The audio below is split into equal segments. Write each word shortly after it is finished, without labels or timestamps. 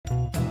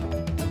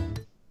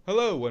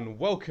Hello and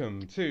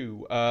welcome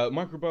to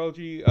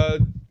microbiology.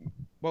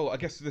 Well, I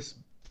guess this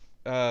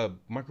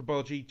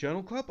microbiology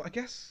journal club. I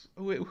guess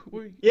yeah,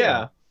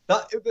 Yeah,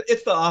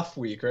 it's the off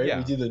week, right? We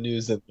yeah. do the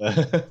news and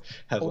the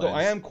Although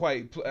I headlines. am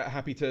quite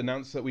happy to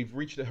announce that we've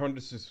reached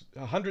 100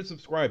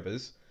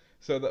 subscribers,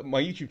 so that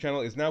my YouTube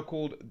channel is now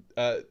called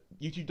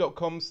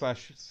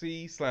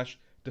youtube.com/c/slash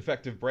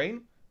defective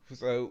brain.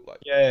 So like,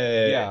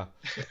 Yay. yeah,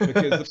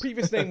 because the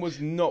previous name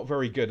was not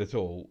very good at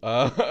all.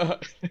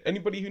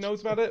 Anybody who knows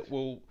about it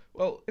well,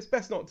 it's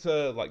best not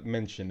to like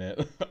mention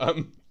it.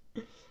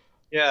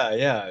 Yeah,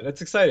 yeah,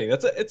 that's exciting.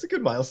 It's a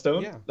good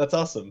milestone. Yeah, That's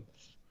awesome.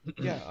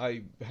 yeah,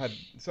 I had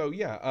so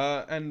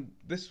yeah, and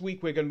this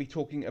week we're going to be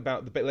talking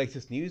about the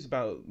latest news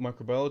about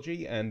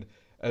microbiology and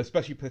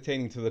especially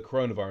pertaining to the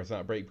coronavirus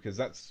outbreak because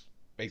that's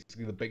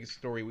basically the biggest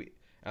story we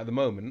at the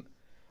moment.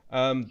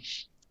 Um,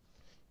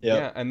 Yep.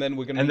 yeah, and then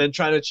we're going to And be then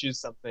trying to choose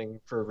something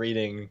for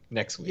reading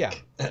next yeah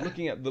week.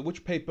 looking at the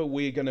which paper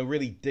we're going to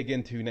really dig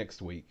into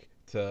next week.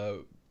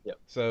 To Yep.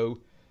 so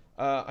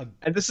I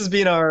And this has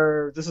been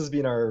our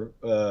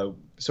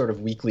sort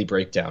of weekly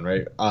breakdown,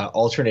 right?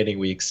 Alternating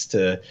weeks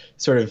to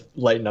sort of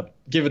lighten up,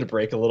 give it a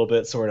break a little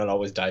bit, so we're not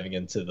always diving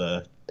into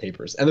the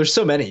papers. And there's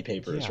so many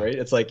papers, yeah right?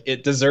 It's like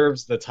it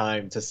deserves the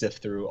time to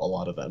sift through a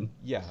lot of them.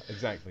 yeah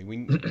exactly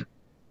we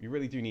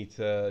really do need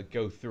to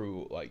go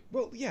through like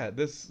well yeah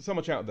there's so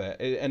much out there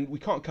and we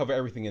can't cover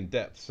everything in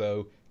depth,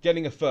 so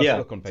getting a first Yeah,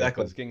 look on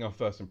exactly. papers, getting our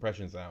first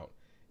impressions out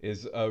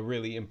is a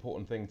really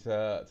important thing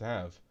to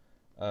have.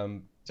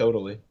 um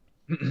Totally.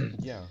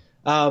 yeah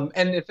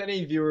And if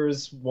any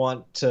viewers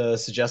want to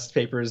suggest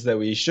papers that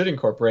we should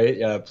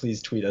incorporate,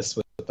 please tweet us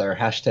with our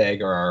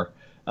hashtag or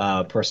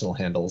our personal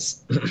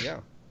handles. yeah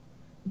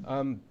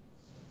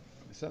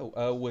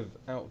so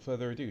without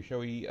further ado, shall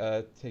we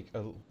take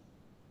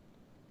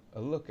a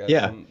look at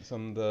Yeah,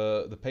 some of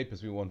the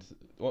papers we want.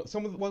 Well,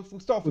 some of well, we'll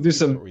start off we'll with do news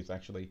some stories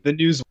actually. the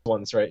news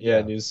ones, right? Yeah,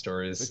 Yeah, news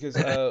stories. because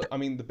I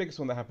mean the biggest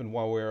one that happened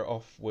while we were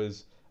off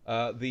was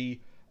the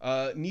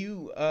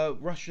new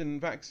Russian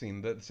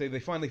vaccine that say they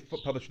finally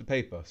published the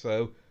paper.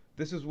 So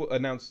this is what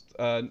announced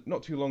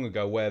not too long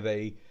ago, where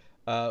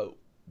uh,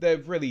 they're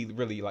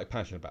really like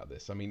passionate about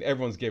this. I mean,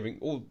 everyone's giving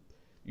all.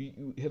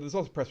 There's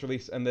lots of press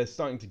release, and they're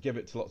starting to give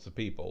it to lots of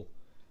people.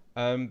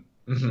 Um,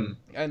 Hmm.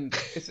 and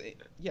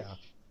yeah,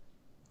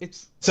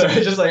 it's So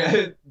I just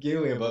like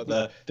giggling about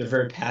they're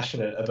very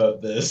passionate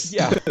about this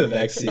yeah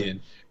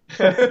vaccine.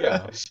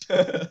 yeah.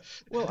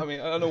 Well, I mean,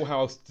 I don't know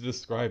how else to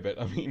describe it.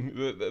 I mean,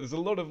 there's a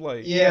lot of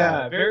like,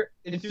 yeah, Yeah,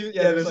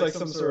 yeah, there's like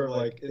some sort of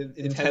like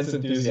intense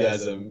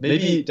enthusiasm,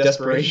 maybe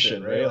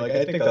desperation, right? Like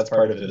I think that's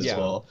part of it as yeah,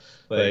 well.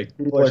 Like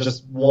people are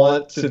just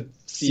want to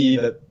see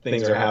that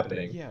things are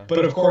happening. yeah,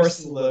 But of course,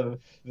 the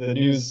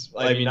news,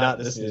 I mean, not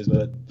this news,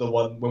 but the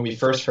one when we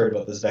first heard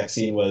about this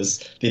vaccine was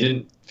they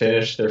didn't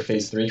finish their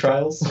phase three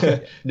trials.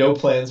 yeah, No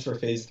plans for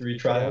phase three yeah,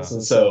 trials,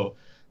 and so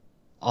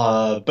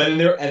but in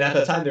there, and at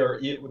the time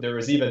there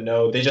was even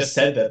no. They just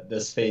said that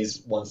this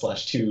phase one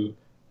slash two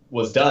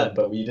was done,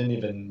 but we didn't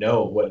even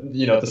know what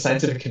the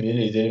scientific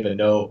community didn't even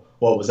know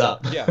what was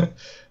up. yeah,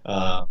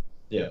 uh,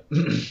 yeah.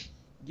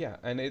 yeah,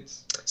 and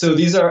it's So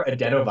these are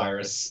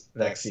adenovirus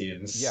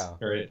vaccines, yeah,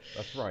 right?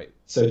 that's right.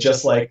 So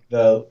just like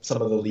the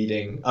some of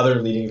the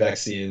other leading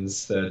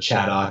vaccines, the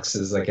Chadox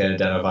is like an Yep.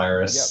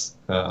 adenovirus.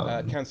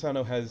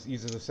 CanSano has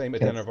uses the same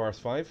Can't, adenovirus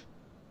 5,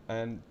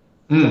 and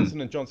mm,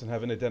 Johnson and Johnson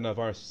have an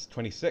adenovirus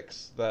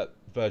 26, that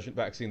version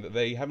vaccine that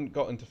they haven't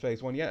got into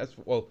phase one yet.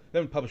 Well, they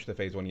haven't published their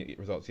phase one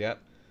results yet.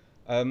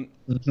 Um,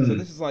 so mhm.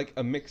 this is like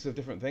a mix of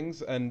different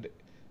things, and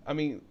I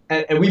mean,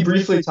 And we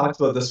briefly talked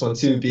about this one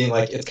too, being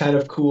like it's kind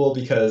of cool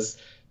because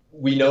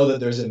we know that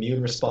there's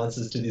immune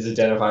responses to these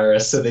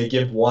adenovirus, so they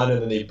give one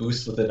and then they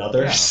boost with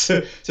another yeah,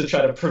 to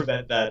try to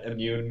prevent that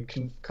immune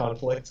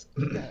conflict.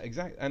 yeah,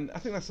 exactly. And I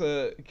think that's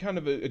a kind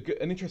of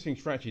an interesting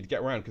strategy to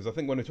get around, because I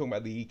think when we're talking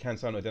about the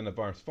CanSino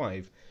adenovirus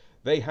 5,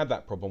 they had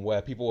that problem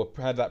where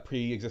had that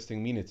pre-existing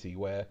immunity,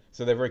 where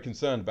so they're very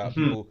concerned about Mhm.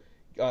 people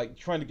like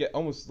trying to get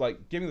almost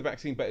like giving the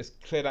vaccine, but it's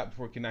cleared out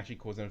before it can actually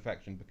cause an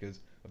infection because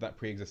of that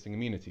pre-existing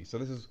immunity. So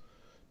this is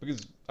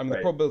because I mean the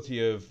Right.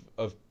 probability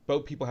of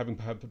both people having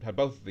had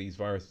both of these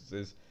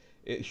viruses,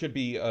 it should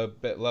be a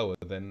bit lower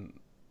than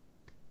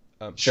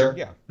Sure.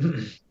 yeah.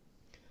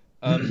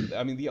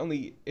 I mean, the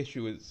only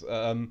issue is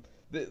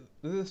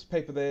this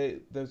paper.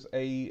 There's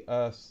a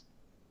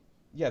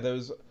yeah.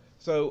 There's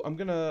so I'm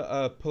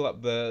gonna pull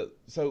up the.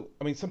 So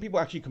I mean, some people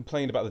actually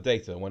complained about the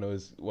data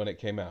when it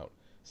came out.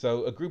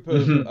 So a group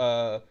of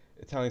Hmm.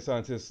 Italian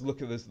scientists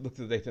looked at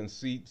the data and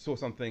saw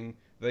something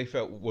they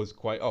felt was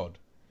quite odd.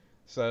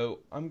 So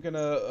I'm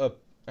gonna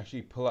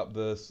actually pull up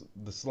the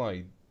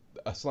slide,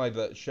 a slide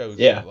that shows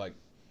Yeah. like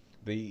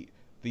the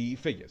the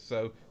figures.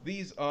 So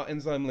these are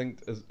enzyme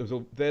linked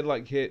they're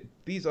like here.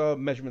 These are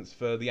measurements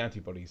for the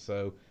antibodies.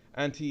 So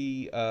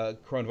anti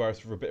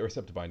coronavirus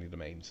receptor binding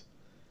domains.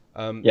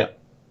 Um, Yeah.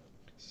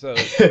 so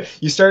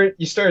You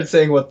started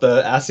saying what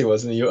the assay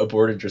was, and then you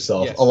aborted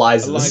yourself. yes,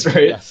 ELISAs, ELISAs.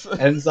 right? Yes,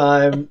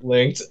 Enzyme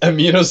linked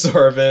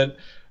immunosorbent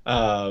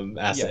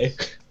assay.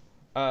 yes.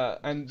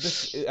 And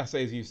this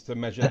assay is used to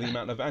measure the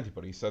amount of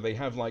antibodies. So they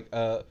have like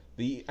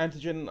the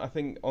antigen, I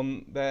think,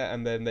 on there,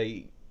 and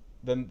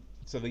then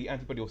so the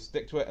antibody will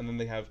stick to it, and then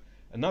they have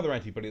another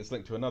antibody that's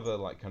linked to another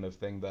like kind of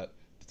thing that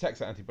detects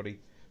that antibody.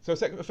 So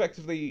it's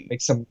effectively,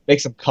 Make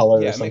some color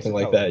or yeah, it makes something a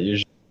like color, that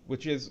usually.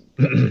 which is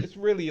it's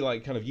really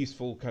like kind of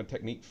useful kind of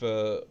technique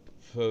for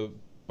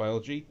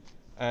biology,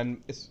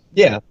 and it's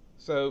Yeah.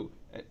 so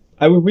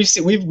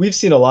We've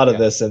seen a lot of yeah,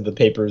 this in the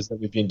papers that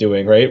we've been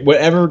doing, right?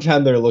 Whatever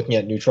time they're looking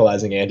at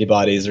neutralizing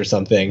antibodies or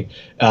something,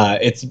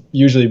 it's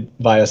usually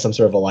via some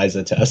sort of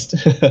ELISA test.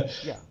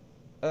 yeah.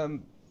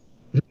 Um,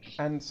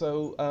 And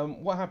so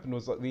what happened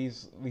was like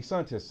these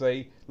scientists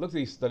they looked at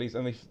these studies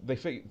and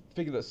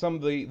figured that some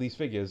of these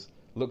figures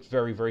looked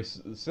very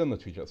similar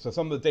to each other. So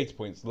some of the data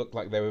points looked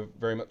like they were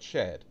very much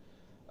shared,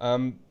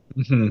 um,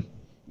 Mhm.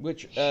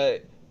 which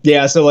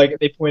Yeah, so like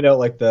they point out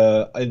like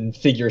the in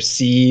figure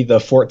C, the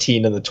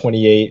 14 and the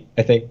 28,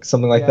 I think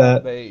something like yeah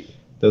that. they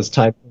Those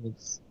time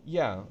points.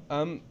 yeah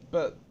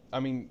but I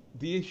mean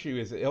the issue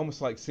is it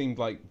almost like seemed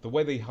like the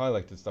way they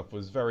highlighted stuff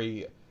was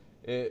very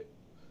it,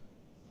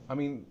 I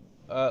mean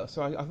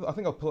so I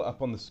think I'll pull it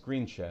up on the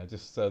screen share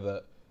just so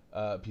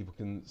that people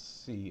can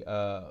see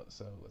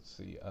so let's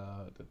see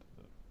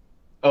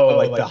Oh, Oh,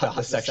 like like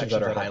the sections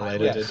that are yeah,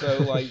 highlighted.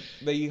 so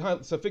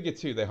like so figure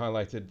two they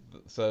highlighted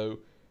so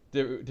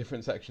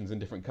different sections in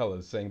different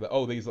colors, saying that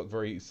oh these look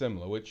very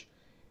similar. Which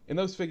in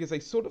those figures they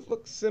sort of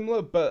look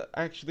similar, but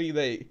actually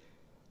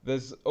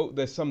there's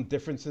some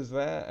differences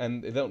there,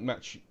 and they don't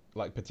match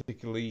like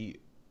particularly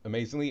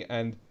amazingly.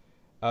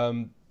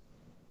 Um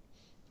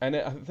and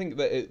I think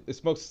that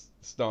it's most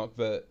stark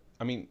that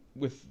I mean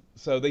with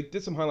so they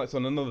did some highlights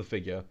on another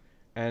figure,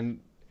 and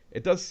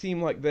it does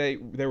seem like they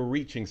were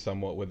reaching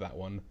somewhat with that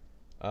one.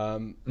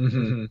 Um,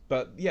 Hmm.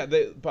 but yeah,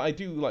 but I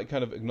do like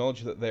kind of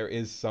acknowledge that there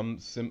is some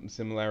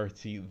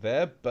similarity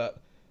there.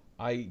 But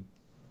I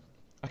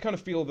I kind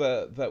of feel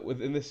that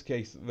within this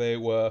case they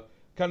were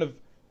kind of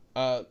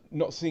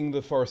not seeing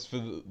the forest for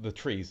the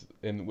trees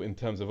in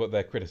terms of what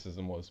their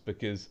criticism was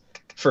because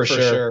For for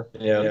sure. sure.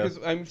 Yeah. Because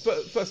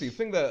firstly, the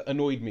thing that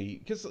annoyed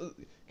me, because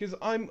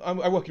I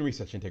work in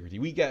research integrity,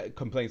 we get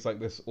complaints like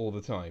this all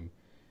the time,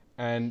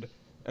 and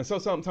and so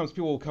sometimes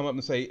people will come up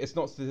and say it's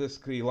not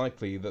statistically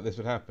likely that this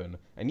would happen,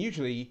 and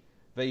usually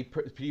they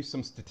produce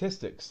some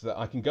statistics that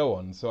I can go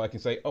on, so I can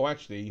say, oh,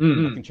 actually,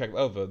 I Mm. can check that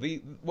over. The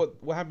what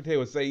happened here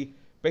was they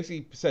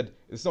basically said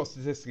it's not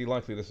statistically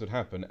likely this would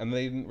happen, and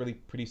they didn't really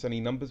produce any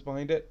numbers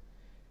behind it,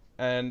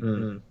 and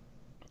Mm.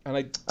 and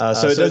I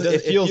So it So does. It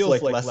it feels feels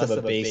like like less of less a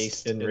of a based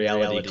based in in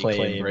reality reality claim,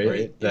 claim, right?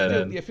 right? That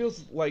it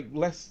feels like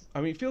less.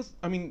 I mean, it feels.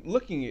 I mean,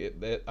 looking at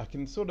it, I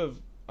can sort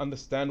of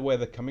understand where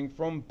they're coming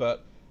from,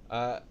 but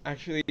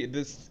actually,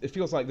 it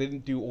feels like they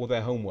didn't do all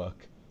their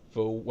homework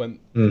for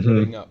hmm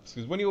putting up.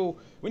 Because when you're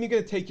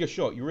gonna take your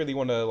shot, you really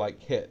want to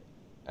like hit,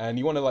 and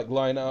you want to like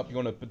line up. You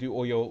want to do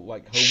all your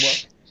like homework,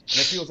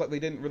 and it feels like they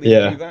didn't really do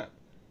Yeah. that.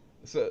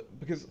 So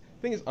because the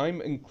thing is,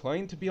 I'm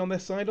inclined to be on their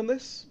side on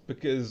this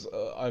because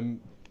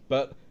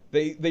but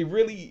they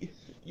really,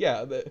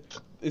 yeah,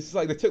 it's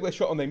like they took their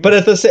shot and they But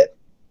at the missed. sa-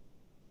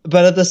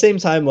 but at the same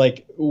time,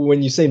 like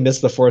when you say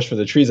miss the forest for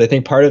the trees, I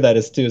think part of that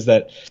is too is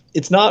that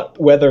it's not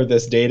whether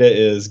this data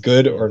is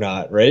good or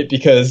not, right?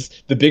 Because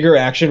the bigger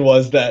action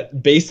was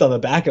that based on the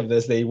back of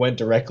this, they went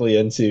directly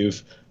into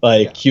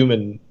like Yeah,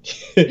 human,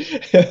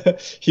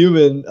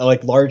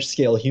 like large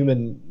scale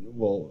human,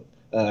 well,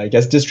 I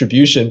guess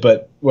distribution,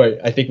 but wait,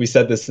 I think we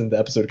said this in the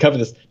episode cover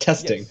this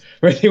testing, yes,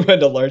 where they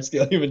went to large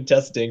scale human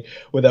testing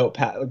without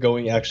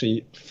going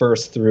actually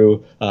first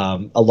through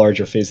a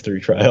larger phase 3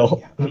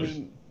 trial. yeah. I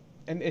mean,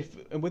 and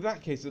with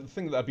that case, the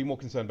thing that I'd be more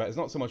concerned about is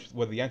not so much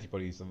whether the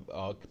antibodies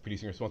are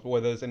producing a response, but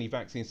whether there's any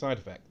vaccine side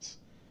effects.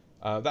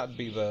 That'd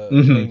be the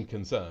Hmm. main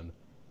concern.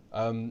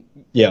 Um,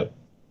 Yeah.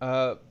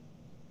 uh,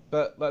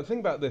 But like, the thing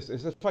about this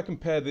is if I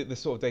compare this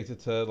sort of data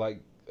to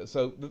like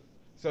so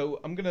so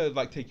I'm gonna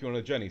like take you on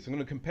a journey. So I'm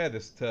gonna compare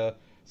this to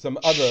some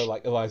other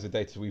like ELISA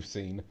data we've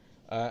seen,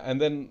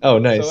 and then Oh,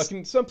 so I nice.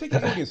 can so I'm taking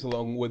the audience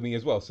along with me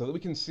as well, so that we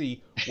can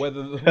see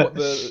whether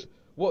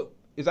what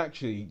is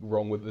actually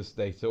wrong with this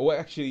data, or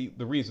actually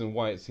the reason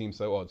why it seems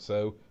so odd.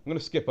 So I'm gonna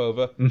skip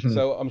over. Hmm.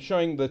 So I'm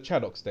showing the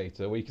Chadox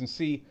data where you can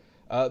see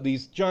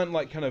these giant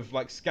like kind of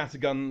like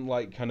scattergun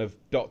like kind of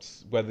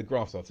dots where the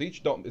graphs are. So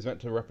each dot is meant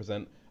to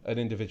represent an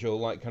individual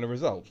like kind of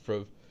result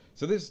for.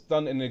 So this is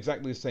done in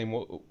exactly the same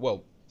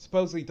well,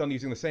 supposedly done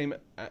using the same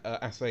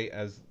assay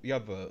as the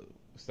other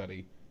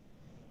study,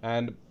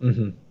 and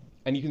Hmm.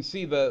 and you can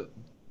see that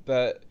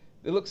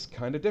it looks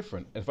kind of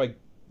different. If I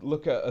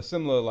look at a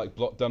similar like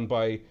blot done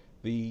by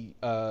the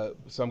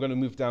so I'm going to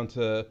move down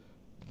to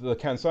the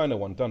CanSino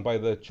one done by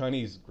the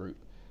Chinese group.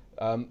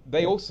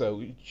 They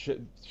also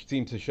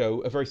seem to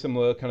show a very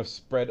similar kind of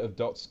spread of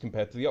dots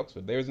compared to the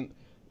Oxford. There isn't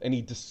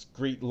any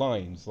discrete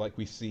lines like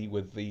we see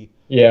with the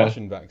Yeah.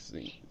 Russian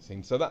vaccine.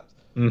 So that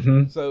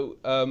Hmm. so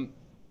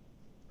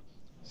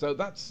so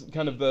that's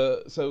kind of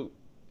the so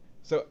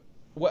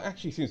what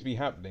actually seems to be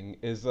happening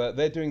is that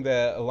they're doing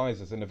their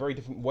ELISAs in a very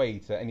different way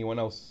to anyone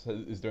else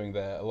is doing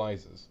their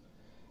ELISAs.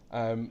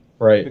 Um,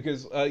 Right.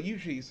 because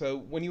usually, so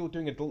when you're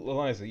doing a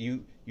ELISA,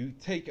 you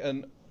take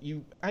an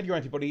you add your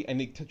antibody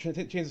and it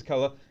changes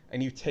color,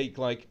 and you take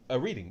like a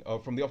reading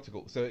from the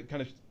optical. So it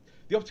kind of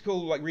the optical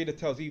like reader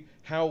tells you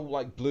how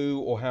like blue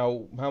or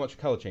how much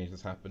color change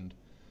has happened.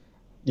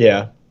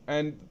 Yeah.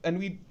 And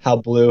we How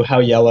blue, how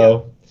yeah,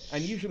 yellow.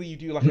 and usually you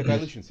do like a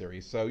dilution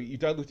series. So you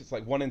dilute it's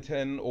like 1 in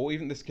 10, or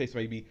even in this case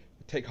maybe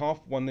take half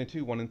 1 in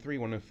 2, 1 in 3,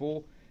 1 in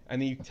 4,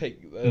 and then you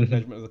take a Hmm.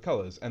 measurement of the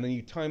colors, and then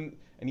you time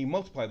and you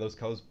multiply those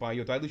colors by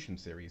your dilution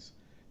series.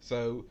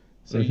 So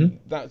Hmm.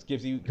 that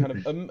gives you kind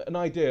of an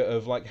idea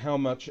of like how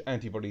much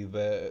antibody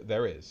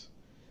there is.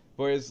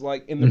 Whereas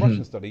like in the Hmm.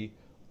 Russian study,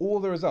 all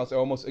the results are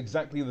almost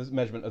exactly the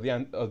measurement of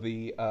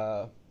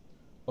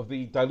of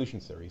the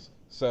dilution series.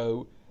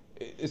 So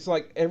it's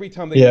like every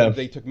time Yeah.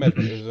 they took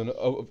measurement, it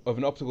was of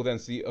an optical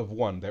density of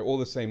 1. They're all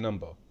the same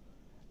number.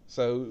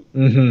 So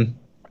Hmm.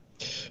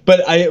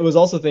 But I was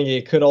also thinking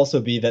it could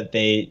also be that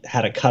they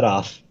had a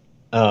cutoff,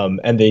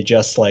 and they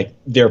just like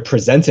they're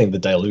presenting the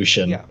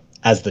dilution yeah,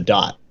 as the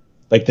dot.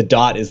 Like the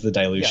dot is the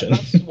yeah, dilution.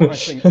 that's what I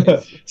think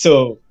is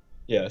So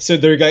yeah, so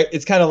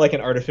it's kind of like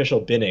an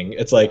artificial binning.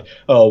 It's yeah, like,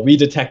 oh, we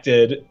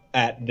detected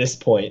at this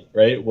point,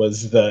 right?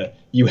 Was the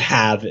you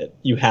have it,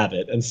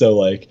 and so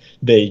like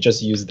they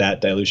just use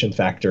that dilution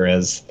factor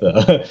as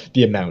the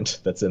the amount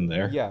that's in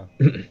there. yeah,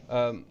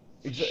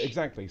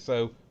 exactly.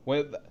 So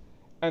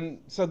and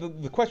so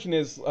the question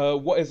is,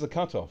 what is the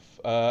cutoff,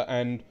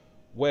 and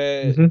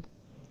where Hmm.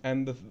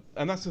 and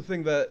and that's the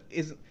thing that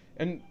is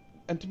and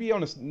and to be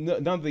honest,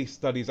 none of these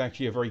studies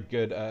actually are very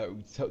good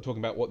talking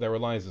about what their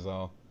ELISAs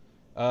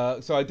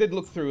are. So I did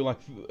look through like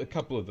a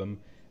couple of them,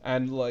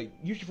 and like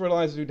usually for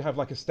ELISAs we'd have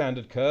like a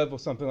standard curve or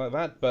something like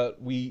that,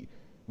 but we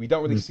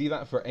don't really see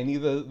that for any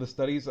of the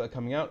studies that are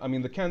coming out. I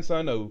mean, the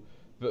CanSino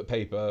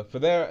paper for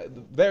their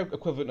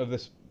equivalent of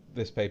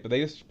this paper,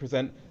 they just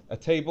present a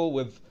table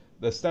with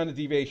the standard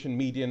deviation,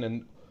 median,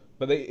 and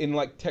but they in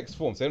like text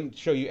forms. They don't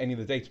show you any of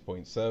the data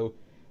points.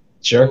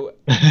 Sure.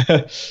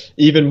 So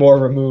Even more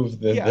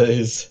removed than yeah.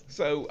 these.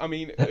 So I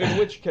mean, in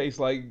which case,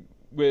 like,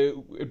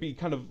 it'd be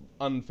kind of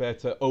unfair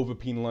to over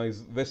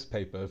penalize this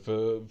paper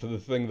for the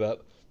thing that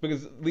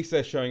because at least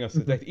they're showing us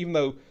the Mhm. data, even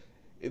though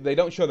they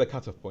don't show their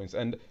cutoff points.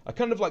 And I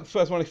kind of like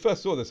first when I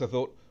first saw this, I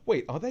thought,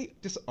 wait, are they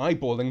just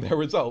eyeballing their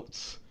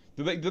results?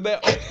 Did their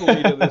optical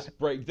reader this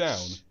break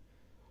down?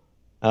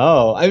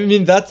 Oh, I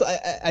mean that's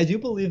I do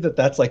believe that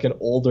that's like an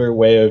older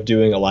way of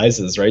doing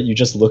ELISAs, right? You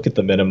just look at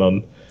the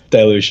minimum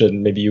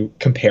dilution, maybe you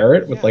compare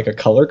it with Yeah. like a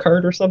color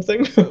card or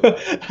something. So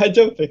I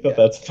don't think that yeah,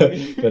 that's I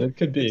the, but mean, it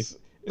could be.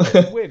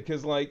 it's weird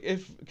because like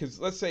if because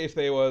let's say if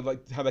they were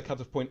like have their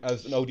cutoff point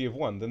as an OD of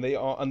 1, then they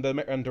are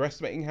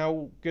underestimating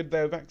how good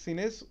their vaccine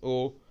is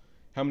or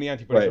how many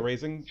antibodies are Right.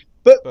 raising.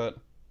 But But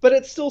but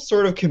it still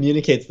sort of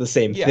communicates the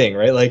same yeah, thing,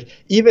 right? Like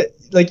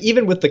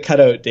even with the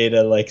cutout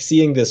data, like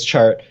seeing this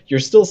chart, you're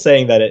still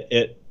saying that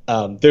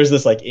there's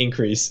this like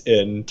increase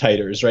in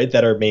titers, right,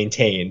 that are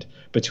maintained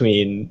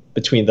between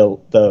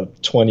the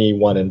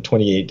 21 and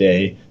 28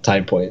 day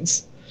time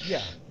points.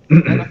 yeah,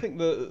 and I think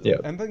Yeah.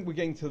 we're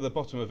getting to the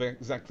bottom of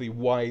exactly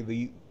why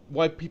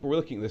people were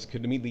looking at this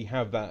could immediately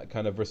have that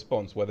kind of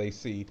response where they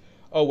see,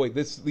 oh wait,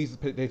 these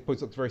data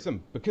points look very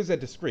similar because they're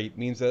discrete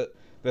means that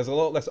there's a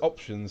lot less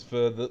options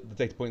for the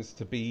data points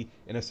to be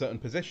in a certain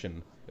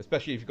position,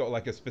 especially if you've got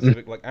like a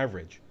specific like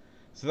average.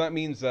 So that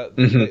means that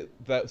Mm-hmm.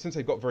 that since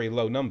they've got very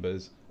low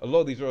numbers, a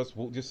lot of these results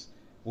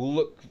will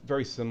look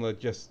very similar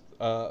just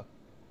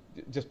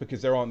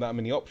because there aren't that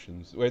many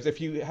options. Whereas if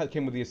you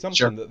came with the assumption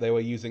Sure. that they were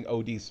using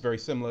ODs very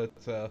similar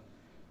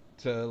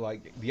to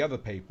like the other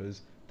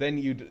papers, then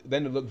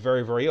it looked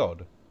very very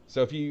odd.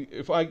 So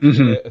if I came in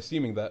Mm-hmm. there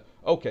assuming that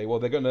okay, well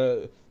they're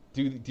gonna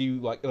do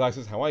like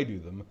ELISAs how I do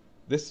them,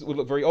 this would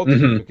look very odd to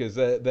me Mm-hmm. because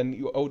then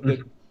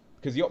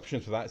because the option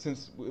for that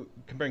since we're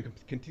comparing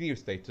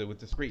continuous data with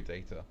discrete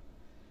data,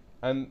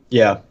 and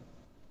Yeah.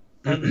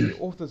 and the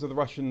authors of the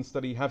Russian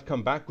study have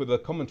come back with a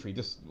commentary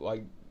just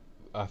like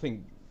I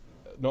think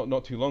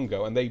not too long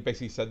ago, and they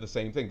basically said the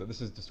same thing that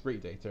this is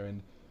discrete data,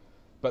 and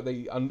but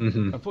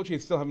Mm-hmm. unfortunately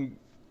still haven't.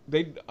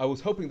 They I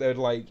was hoping they'd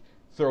like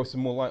throw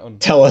some more light on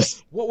Tell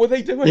us. what were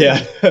they doing?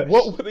 Yeah.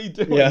 What were they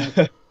Yeah.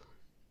 doing?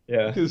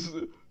 Yeah. Because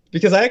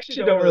Because I actually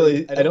don't don't really,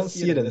 really, I I don't don't see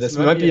see it it in in this. this. It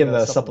It might might be be in in the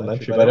the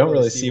supplementary, supplementary, but but I I don't don't really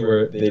really see see where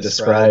where they they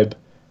describe describe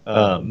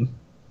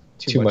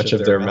too too much much of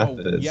of their their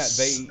yeah, methods.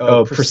 they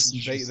Oh,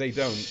 procedures. they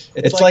don't.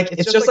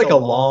 It's just like a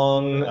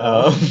long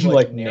like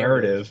like narrative,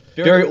 narrative,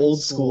 very very old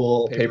old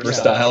school school paper paper Yeah,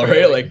 style, style,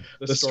 right? right? Like Like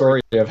the the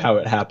story. story of how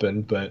it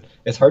happened, but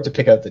it's hard to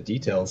pick out the yeah.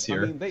 details I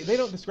here. mean, they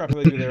don't describe how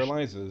they do their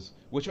ELISAs,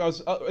 which I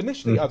was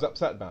initially I was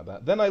upset about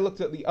that. Then I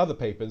looked at the other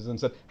papers and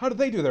said, how did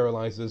they do their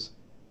ELISAs?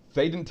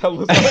 They didn't tell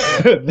us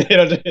either. They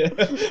don't.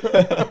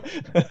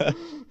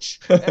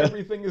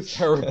 Everything is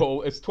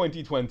terrible. It's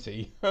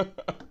 2020.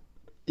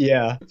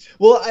 Yeah.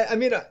 Well, I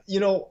mean,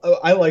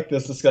 I like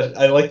this discussion.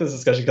 I like this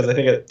discussion because I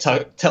think it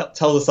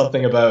tells us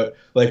something about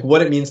like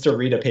what it means to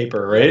read a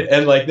paper, Yeah, right?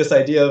 And like this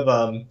idea of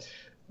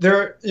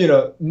there,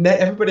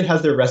 everybody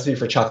has their recipe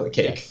for chocolate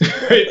cake,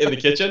 Yes. right, in the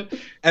kitchen,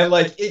 and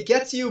like it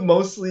gets you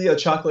mostly a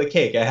chocolate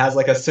cake. It has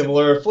like a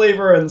similar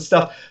flavor and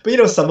stuff,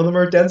 but some of them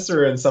are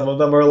denser and some of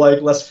them are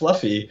like less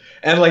fluffy.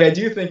 And like I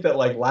do think that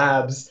like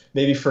labs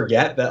maybe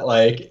forget that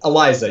like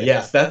ELISA,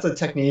 yes, that's a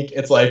technique.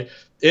 It's like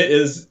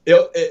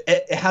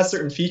it has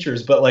certain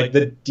features, but like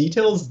the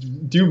details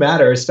do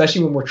matter,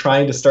 especially when we're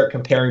trying to start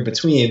comparing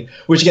between,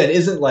 which again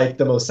isn't like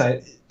the most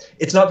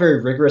it's not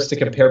very rigorous to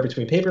compare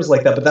between papers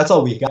like that, but that's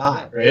all we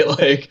got, right?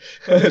 Like,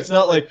 it's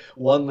not like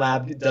one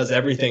lab does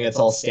everything, it's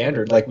all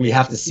standard. Like, we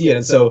have to see it.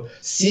 And so,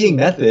 seeing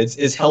methods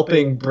is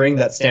helping bring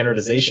that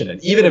standardization in,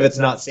 even if it's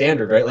not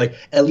standard, right? Like,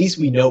 at least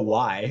we know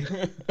why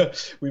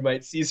we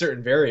might see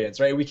certain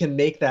variants, right? We can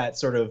make that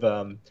sort of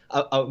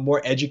a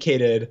more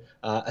educated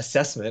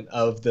assessment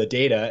of the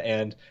data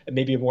and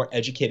maybe a more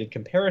educated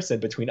comparison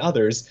between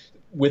others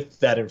with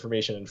that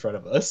information in front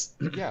of us.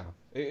 Yeah,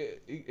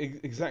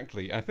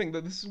 exactly. I think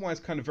that this is why it's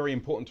kind of very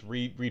important to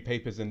read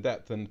papers in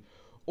depth, and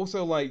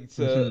also like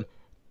to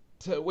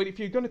if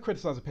you're going to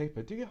criticize a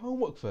paper, do your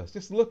homework first.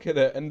 Just look at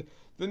it, and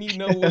then you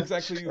know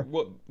exactly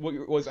what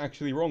was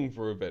actually wrong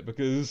for a bit,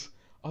 because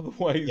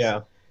otherwise,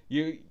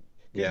 you.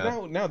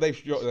 Now they've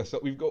shot this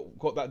up. We've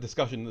got that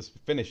discussion that's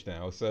finished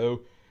now.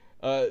 So,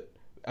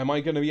 am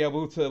I going to be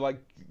able to like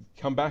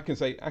come back and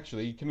say,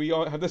 actually, can we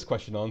have this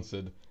question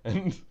answered?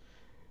 And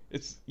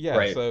it's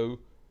right. So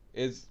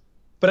is.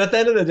 But at the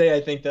end of the day,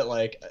 I think that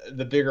like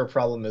the bigger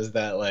problem is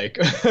that like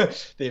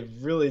they've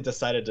really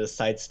decided to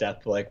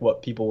sidestep like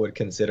what people would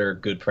consider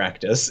good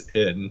practice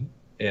in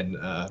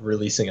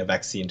releasing a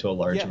vaccine to a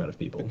large amount of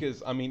people.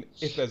 Because I mean,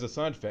 if there's a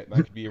side effect, that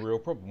could be a real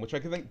problem. Which I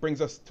think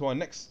brings us to our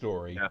next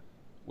story,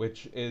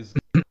 which is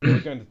we're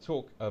going to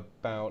talk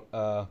about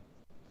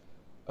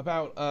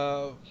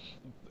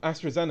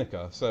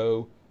AstraZeneca.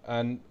 So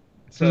I'm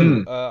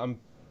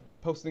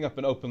posting up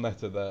an open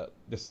letter that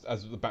just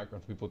as the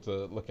background for people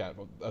to look at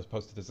as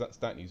opposed to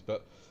stat news.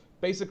 But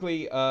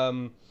basically,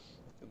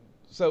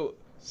 so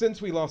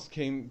since we last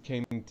came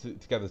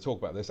together to talk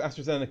about this,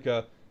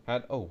 AstraZeneca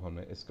had hold on a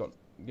minute, it's got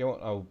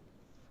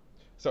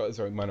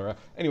sorry minor error.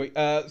 Anyway,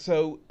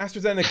 so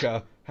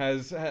AstraZeneca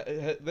has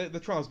the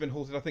trial's been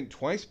halted I think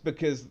twice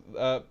because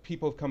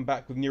people have come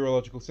back with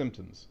neurological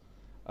symptoms.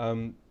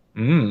 So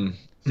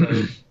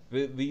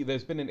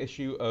there's been an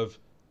issue of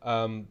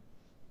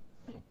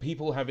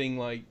people having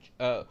like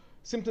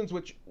symptoms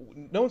which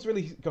no one's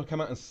really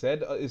come out and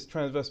said is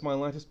transverse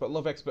myelitis, but a lot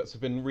of experts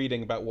have been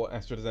reading about what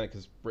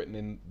AstraZeneca's written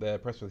in their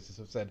press releases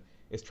have said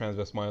is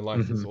transverse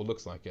myelitis or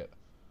looks like it.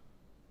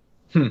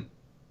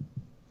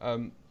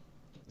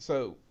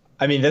 So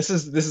I mean, this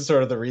is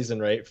sort of the reason,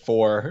 right?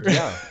 For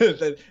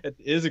that it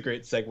is a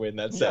great segue in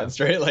that sense,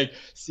 right? Like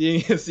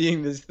seeing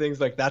these things,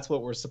 like that's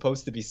what we're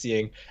supposed to be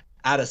seeing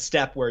at a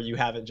step where you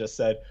haven't just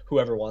said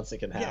whoever wants it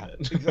can have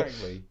it.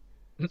 Exactly.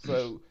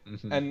 So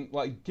and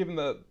like given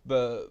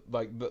the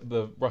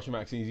Russian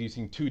vaccine is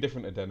using two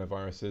different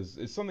adenoviruses,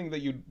 it's something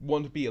that you'd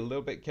want to be a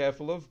little bit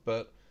careful of,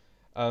 but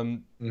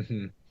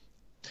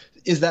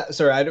is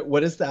that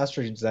what is the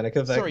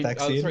AstraZeneca vaccine? The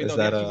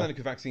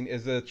AstraZeneca vaccine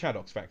is a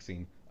ChAdOx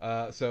vaccine.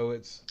 So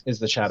it's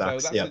the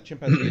ChAdOx. So that's a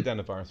chimpanzee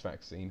adenovirus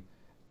vaccine,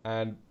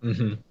 and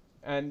to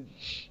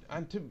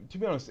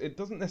be honest, it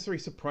doesn't necessarily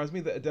surprise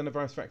me that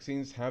adenovirus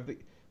vaccines have the.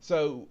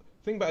 So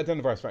thing about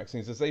adenovirus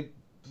vaccines is the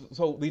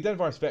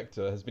adenovirus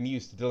vector has been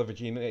used to deliver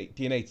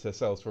DNA to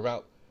cells for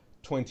about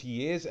 20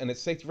 years, and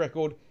its safety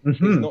record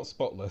is not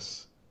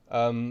spotless.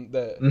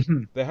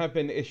 There have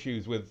been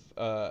issues with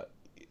because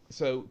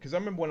I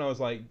remember when I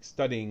was like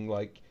studying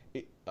like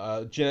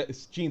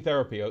gene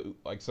therapy,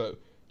 like so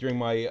during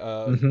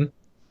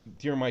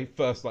my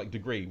first like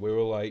degree, we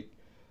were like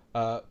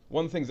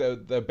one of the things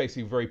that they're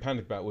basically very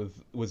panicked about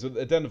was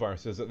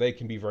adenoviruses, that they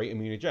can be very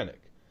immunogenic,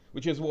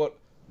 which is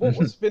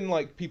what's been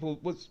like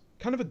was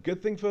kind of a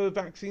good thing for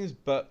vaccines,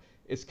 but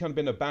it's kind of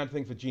been a bad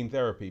thing for gene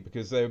therapy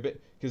because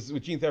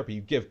with gene therapy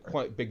you give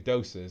quite big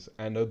doses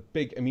and a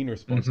big immune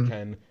response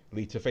can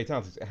lead to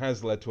fatalities. It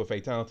has led to a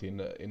fatality in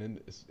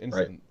an incident.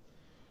 Right.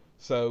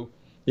 So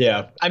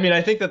yeah, I mean,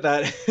 I think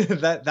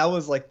that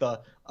was like a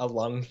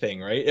lung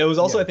thing, right? It was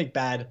also I think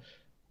bad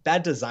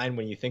design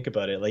when you think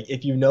about it. Like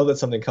if you know that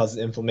something causes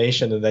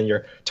inflammation and then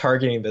you're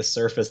targeting this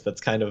surface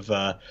that's kind of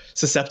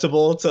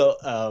susceptible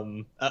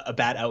to a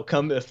bad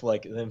outcome if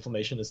like the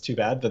inflammation is too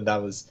bad, then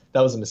that was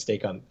a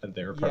mistake on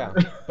their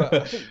part. Yeah, but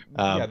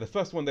I think the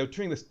first one, they were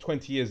treating this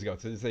 20 years ago,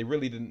 so they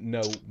really didn't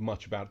know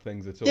much about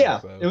things at all.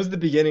 Yeah, so. It was the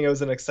beginning. It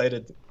was an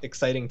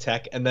exciting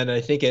tech, and then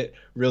I think it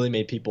really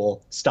made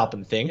people stop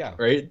and think,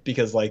 right?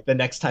 Because like the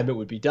next time it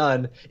would be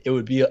done, it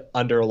would be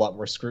under a lot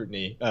more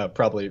scrutiny,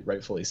 probably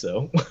rightfully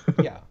so.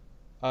 Yeah.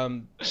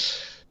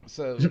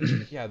 So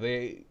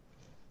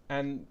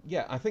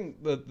I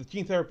think the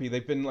gene therapy,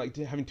 they've been like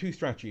having two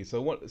strategies.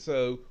 So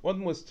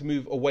one was to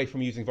move away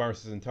from using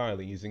viruses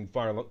entirely, using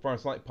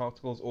virus-like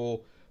particles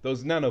or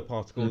those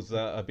nanoparticles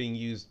that are being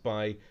used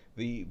by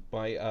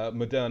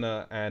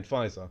Moderna and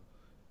Pfizer,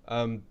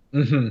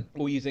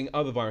 or using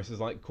other viruses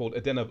called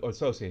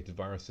adeno-associated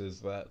viruses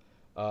that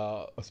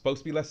are supposed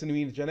to be less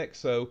immunogenic.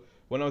 So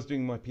when I was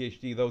doing my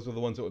PhD, those were the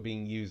ones that were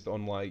being used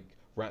on like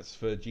rats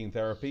for gene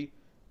therapy.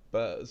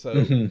 But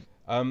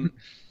um,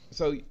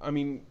 so I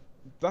mean,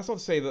 that's not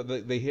to say that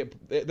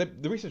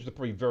the researchers are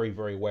probably very,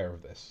 very aware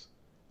of this.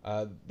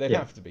 They'd Yeah.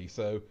 have to be.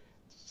 So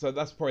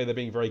that's probably they're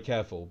being very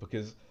careful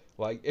because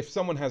like if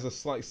someone has a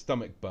slight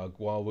stomach bug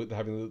while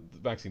having the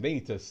vaccine, they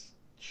need to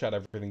shut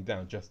everything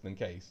down just in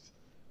case.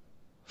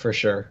 For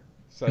sure.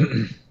 So,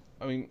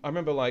 I mean, I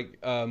remember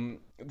like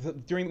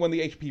during when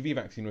the HPV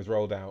vaccine was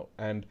rolled out,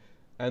 and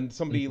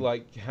somebody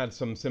like had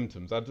some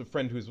symptoms. I had a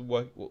friend who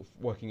was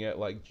working at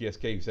like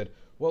GSK who said,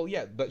 "Well,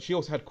 yeah, but she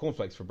also had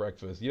cornflakes for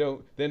breakfast. You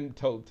know, then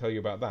tell you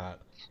about that."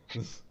 He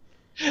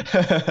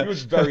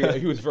was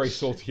very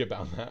salty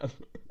about that.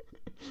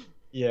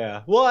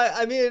 Yeah. Well,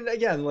 I mean,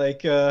 again,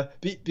 like,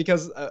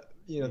 because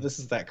this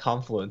is that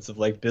confluence of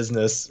like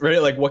business,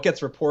 right? Like what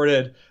gets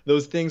reported,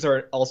 those things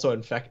are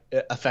also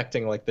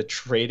affecting like the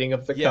trading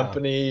of the Yeah.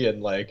 company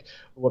and like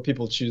what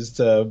people choose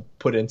to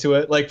put into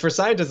it. Like for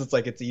scientists, it's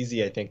like it's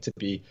easy, I think, to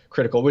be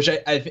critical, which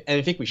I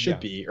think we should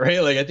be,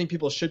 right? Like I think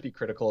people should be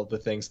critical of the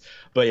things.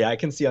 But yeah, I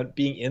can see on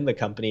being in the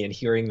company and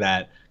hearing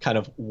that kind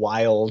of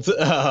wild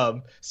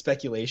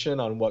speculation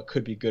on what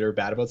could be good or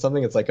bad about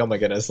something. It's like, oh my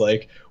goodness,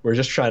 like we're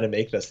just trying to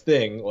make this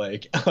thing.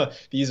 Like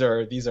these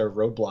are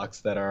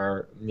roadblocks that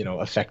are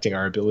affecting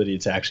our ability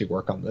to actually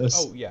work on this.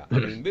 Oh yeah, I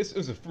mean this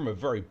is from a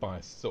very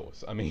biased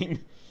source. I mean,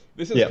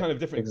 this is Yeah, kind of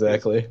different.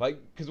 exactly.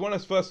 Because when I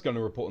was first going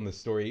to report on this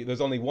story,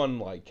 there's only one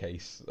like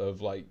case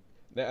of like,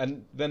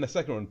 and then the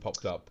second one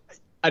popped up.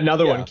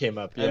 Another Yeah. one came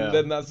up, yeah. And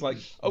then that's like,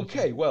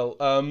 okay, well,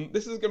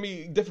 this is going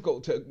to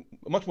be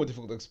much more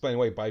difficult to explain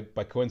away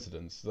by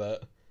coincidence.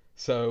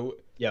 So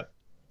yeah.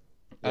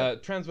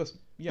 transverse.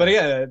 Yeah. But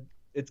again,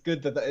 it's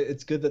good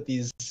that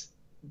these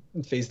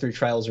phase 3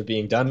 trials are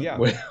being done Yeah.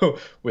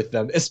 with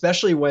them,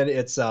 especially when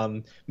it's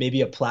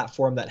maybe a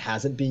platform that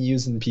hasn't been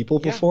used in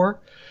people Yeah. before,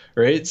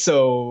 right?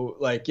 So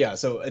like, yeah,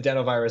 so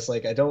adenovirus,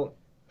 like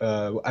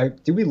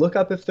did we look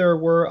up if there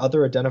were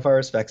other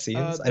adenovirus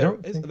vaccines? I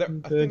think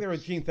there are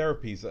gene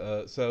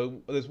therapies.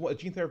 So there's a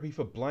gene therapy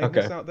for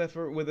blindness out there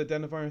with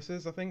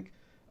adenoviruses, I think.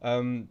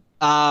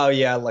 Oh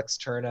yeah,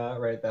 Luxturna,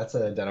 right? That's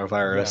an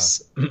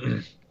adenovirus. Yeah.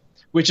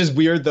 Which is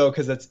weird though,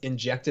 because it's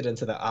injected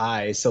into the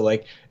eye, so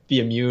like the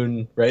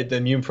immune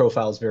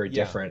profile is very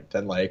different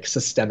than like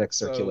systemic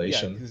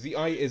circulation. Because the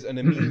eye is an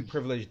immune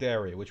privileged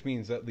area, which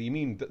means that the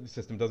immune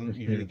system doesn't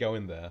usually go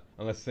in there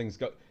unless things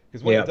go.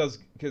 Because when it does,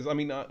 because I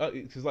mean,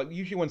 because like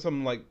usually when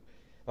someone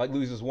like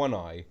loses one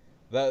eye,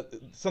 that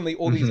suddenly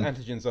all these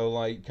antigens are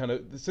like kind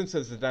of, since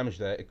there's the damage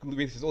there, it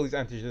releases all these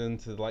antigens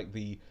into like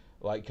the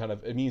like kind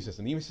of immune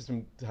system. The immune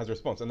system has a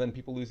response, and then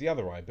people lose the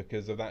other eye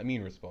because of that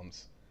immune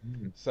response.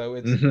 So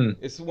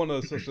it's one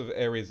of those sorts of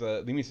areas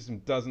that the immune system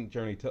doesn't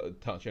generally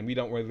touch, and we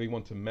don't really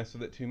want to mess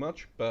with it too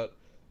much. But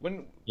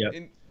when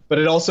but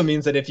it also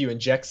means that if you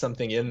inject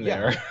something in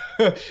there,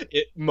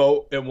 it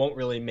won't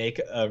really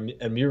make an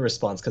immune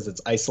response because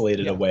it's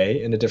isolated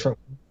away in a different.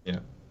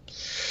 Yeah.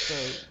 So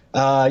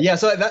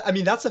so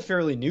that's a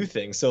fairly new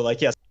thing. So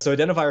like so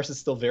adenovirus is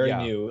still very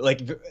new,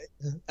 like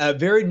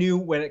very new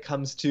when it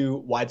comes to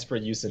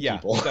widespread use in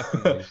people.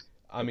 Definitely.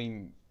 I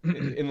mean.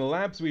 In the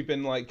labs, we've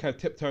been like kind of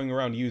tiptoeing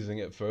around using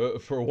it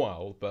for a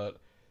while, but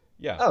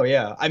yeah. Oh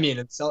yeah, I mean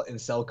in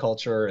cell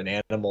culture and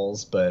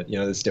animals, but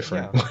it's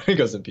different when it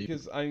goes in people.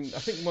 Because I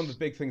think one of the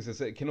big things is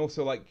that it can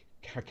also like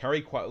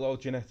carry quite a lot of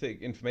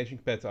genetic information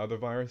compared to other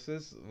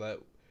viruses.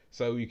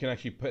 So you can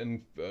actually put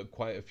in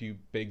quite a few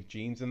big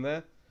genes in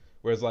there,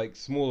 whereas like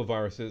smaller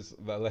viruses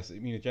that are less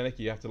immunogenic,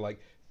 you have to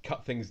like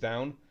cut things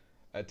down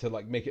to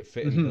like make it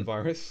fit into the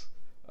virus.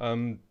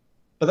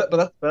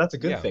 But that's a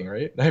good thing,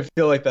 right? I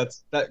feel like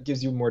that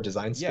gives you more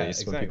design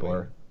space when people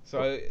are.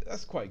 So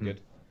that's quite good.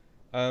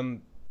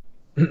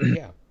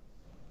 Yeah.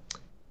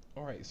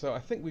 All right. So I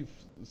think we've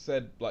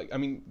said like, I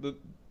mean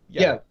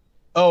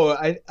Oh,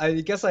 I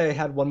guess I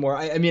had one more.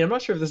 I mean, I'm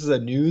not sure if this is a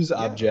news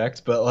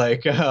object, but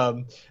like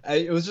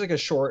it was just like a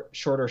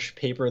shorter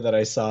paper that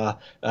I saw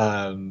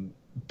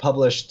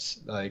published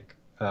like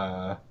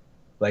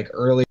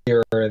earlier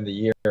in the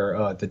year.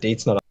 The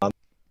date's not on.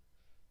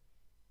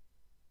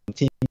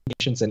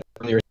 Patients in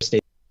earlier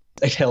stages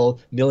exhale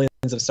millions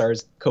of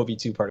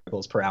SARS-CoV-2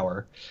 particles per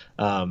hour.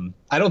 I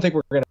don't think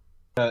we're going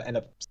to end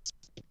up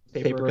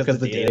paper because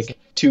the data is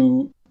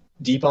too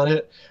deep on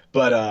it,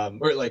 but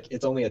or like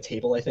it's only a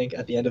table I think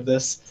at the end of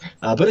this.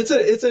 But it's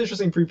an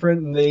interesting preprint,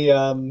 and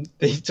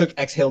they took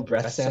exhaled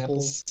breath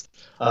samples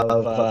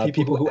of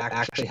people who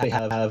actually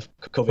have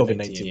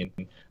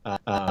COVID-19,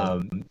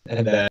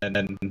 and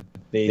then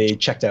they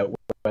checked out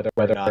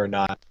whether or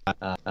not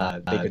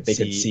they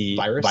could see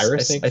virus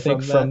I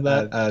think from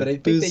that. But I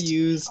think they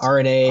used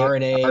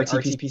RNA,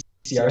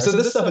 RT-PCR. So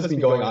this stuff has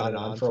been going on and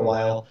on for a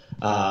while.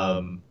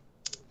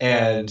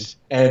 And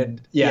I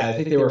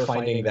think they were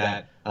finding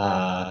that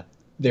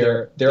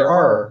there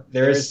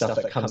is stuff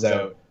that comes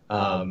out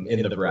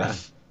in the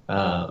breath.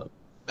 I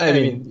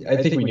mean, I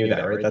think we knew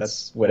that, right?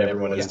 That's what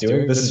everyone is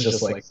doing. This is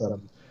just like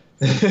some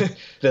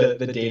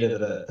the data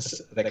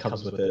that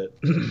comes with it.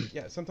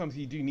 Yeah, sometimes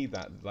you do need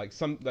that.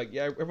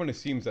 Yeah, everyone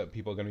assumes that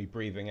people are going to be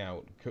breathing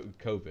out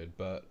COVID,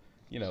 but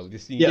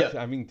just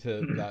having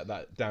to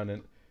that down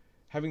and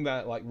having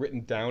that like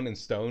written down in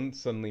stone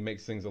suddenly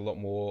makes things a lot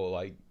more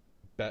like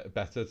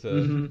better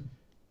to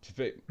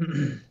fit.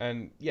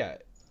 And yeah.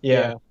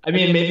 Yeah, I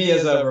mean, maybe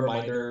as a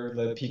reminder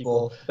that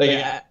people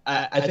like,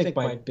 I think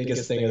my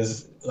biggest thing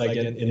is like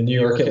in New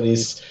York at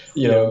least,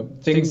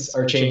 things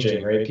are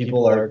changing, right?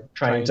 People are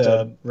trying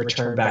to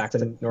return back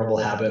to normal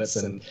habits,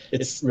 and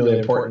it's really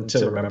important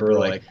to remember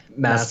like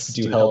masks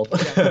do help.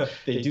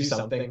 They do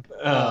something,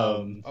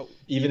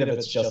 even if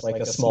it's just like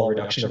a small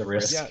reduction of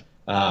risk.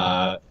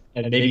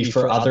 And maybe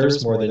for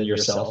others more than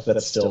yourself,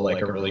 that's still like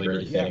a really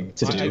great thing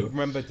to do. I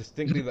remember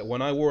distinctly that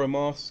when I wore a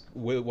mask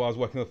while I was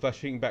working with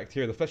flesh-eating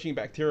bacteria,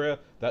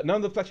 that none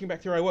of the flesh-eating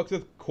bacteria I worked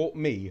with caught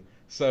me.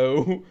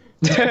 So,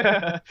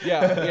 yeah,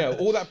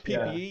 all that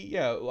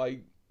PPE,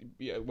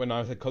 when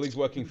I had colleagues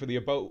working for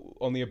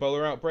on the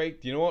Ebola outbreak,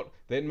 do you know what?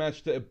 They didn't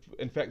manage to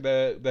infect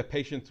their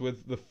patients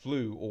with the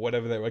flu or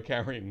whatever they were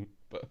carrying.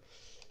 But,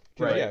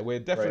 we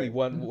definitely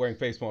weren't wearing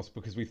face masks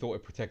because we thought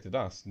it protected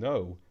us.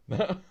 No.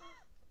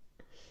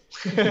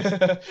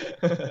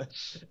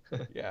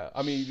 Yeah,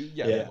 I mean,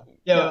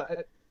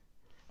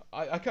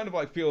 I kind of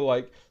like feel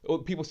like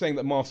people saying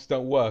that masks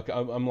don't work.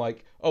 I'm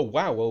like, oh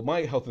wow, well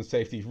my health and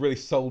safety really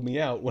sold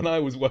me out when I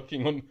was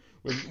working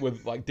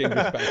with like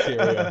dangerous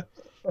bacteria.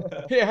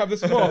 Here, have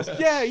this mask.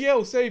 Yeah,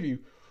 it'll save you.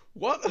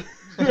 What?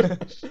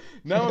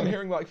 Now I'm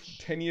hearing like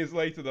 10 years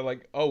later they're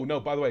like, oh no,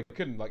 by the way, I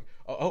couldn't. Like,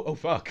 oh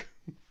fuck.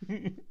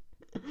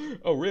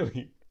 Oh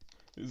really?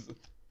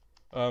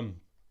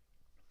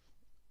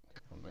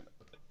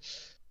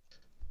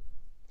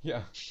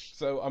 Yeah.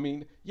 So I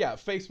mean, yeah,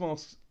 face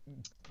masks.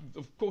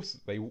 Of course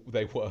they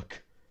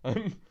work.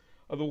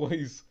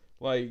 Otherwise,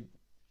 I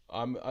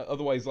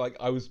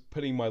was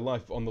putting my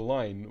life on the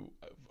line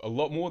a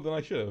lot more than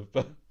I should have.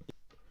 But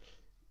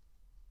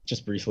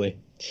just briefly,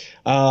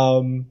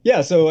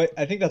 so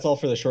I think that's all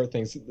for the short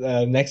things.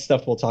 Next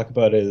stuff we'll talk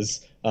about is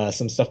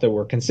some stuff that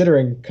we're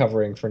considering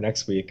covering for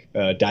next week,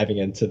 diving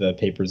into the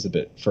papers a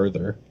bit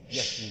further.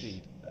 Yes,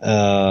 indeed.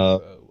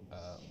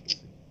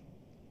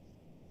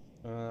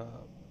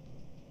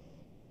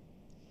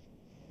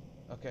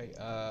 Okay,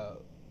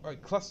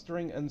 right,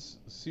 clustering and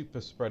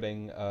super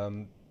spreading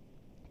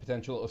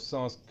potential of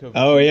SARS-CoV-2.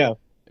 Oh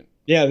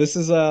yeah, this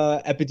is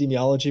a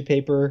epidemiology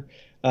paper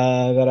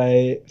that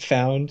I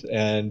found,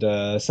 and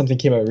something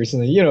came out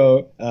recently.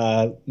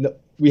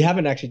 We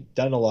haven't actually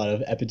done a lot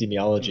of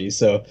epidemiology,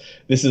 so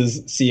this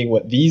is seeing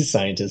what these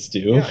scientists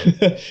do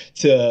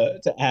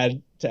to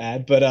add.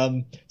 But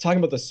talking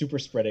about the super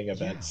spreading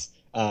events,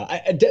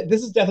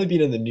 this has definitely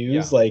been in the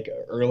news like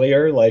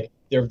earlier. Like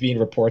there have been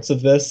reports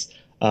of this.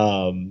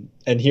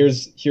 And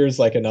here's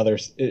like a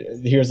nice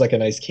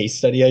case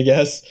study, I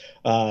guess,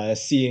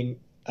 seeing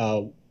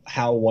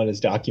how one is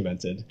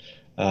documented.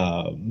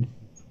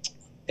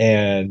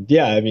 And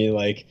yeah, I mean,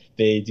 like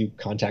they do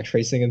contact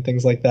tracing and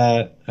things like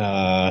that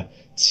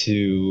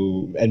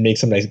and make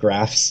some nice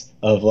graphs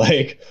of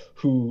like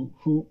who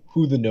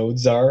the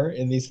nodes are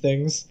in these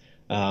things.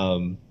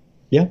 And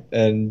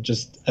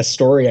just a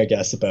story, I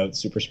guess, about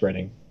super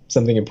spreading,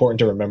 something important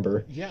to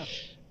remember. Yeah.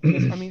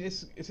 I mean,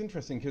 it's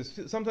interesting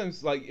because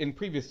sometimes, like in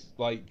previous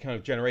like kind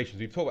of generations,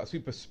 we talk about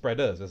super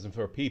spreaders as in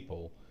for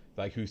people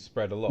like who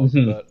spread a lot.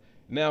 But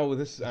now with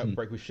this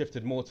outbreak, we've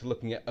shifted more to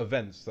looking at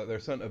events. That there are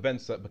certain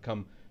events that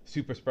become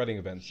super spreading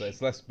events. So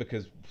it's less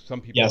because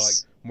some people are like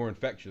more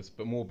infectious,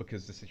 but more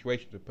because the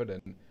situations we put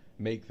in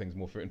make things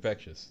more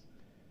infectious.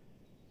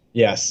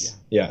 Yes.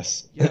 Yeah.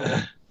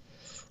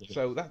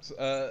 So that's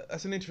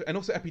an interest, and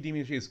also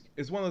epidemiology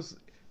is one of those.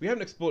 We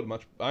haven't explored it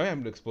much. I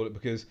haven't explored it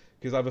because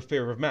I have a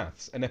fear of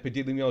maths, and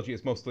epidemiology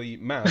is mostly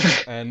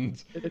maths,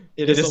 and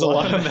it is a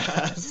lot of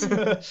maths.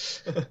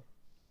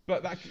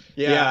 But that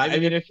I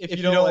mean, if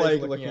you don't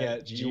like looking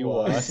at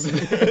GWAS,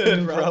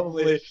 then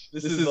probably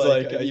this is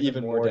like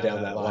even more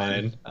down that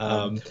line.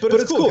 But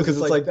it's cool because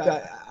it's like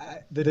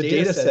the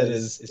data set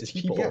is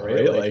people,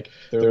 right? Like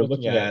they're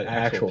looking at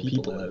actual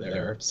people in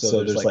there.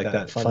 So there's like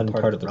that fun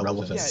part of the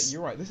relevance. Yeah,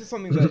 you're right. This is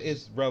something that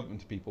is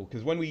relevant to people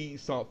because when we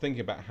start thinking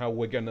about how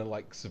we're going to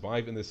like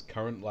survive in this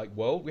current like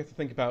world, we have to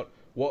think about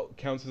what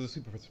counts as a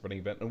super spreading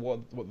event and what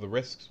are the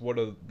risks, what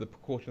are the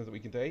precautions that we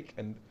can take,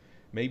 and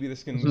maybe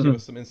this can give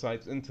us some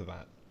insights into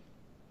that.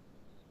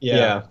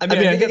 Yeah. I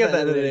mean, I think at the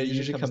end of the day, it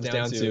usually comes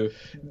down to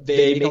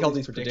they make all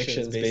these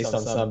predictions based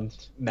on some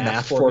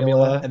math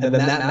formula, and then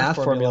that math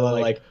formula,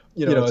 like,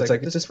 it's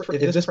like if this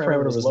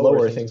parameter was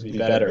lower, things would be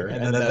better,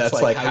 and then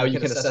that's like how you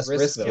can assess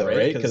risk, though,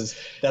 right? Because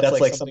that's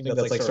like something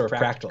that's like sort of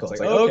practical.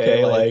 It's like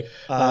okay, like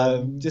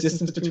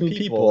distance between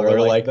people, or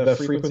like the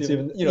frequency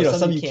of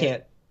some you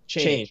can't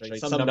change. Right?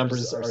 Some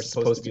numbers are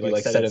supposed to be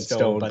like set in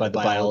stone by the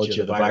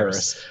biology of the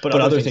virus, but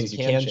other things you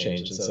can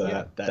change, and so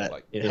that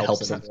like, it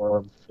helps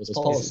inform those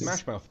policies.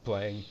 Smash Mouth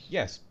playing,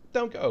 yes,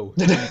 don't go.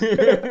 Not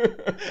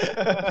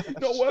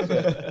worth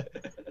it.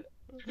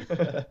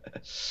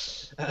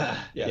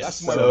 That's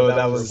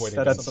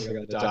something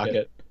on the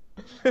docket.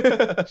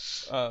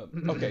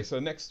 Okay, so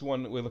next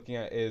one we're looking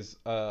at is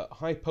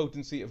high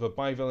potency of a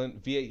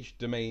bivalent VH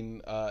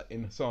domain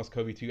in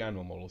SARS-CoV-2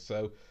 animal model.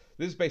 So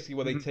this is basically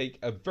where they take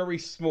a very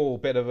small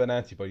bit of an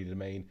antibody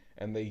domain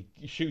and they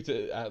shoot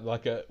it at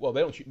like a well,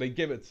 they don't shoot, they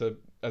give it to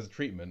as a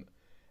treatment,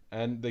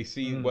 and they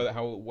see whether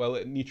how well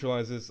it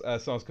neutralizes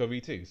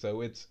SARS-CoV-2.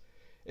 So it's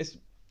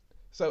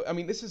so I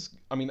mean this is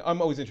I mean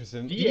I'm always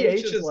interested in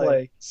VH is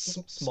like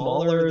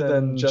smaller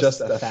than just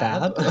a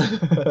fab.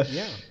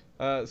 yeah.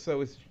 So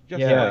it's just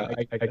Yeah,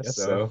 like I guess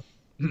so.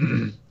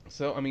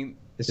 so. I mean,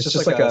 It's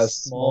just like a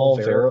small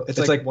variable.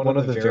 It's like one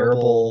of the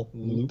variable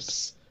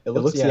loops. It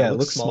looks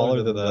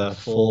smaller than the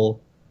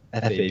full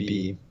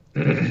FAB.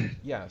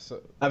 yeah.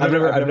 So I've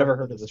never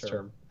heard of this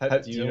term.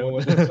 Do you know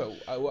what? so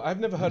I've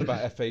never heard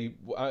about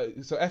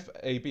so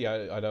FAB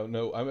I don't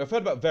know. I mean, I've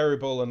heard about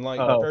variable and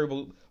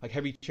variable like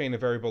heavy chain and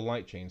variable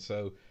light chain.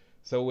 So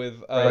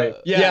with Right.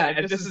 Yeah,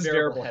 and this is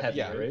variable heavy,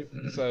 yeah. right?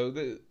 So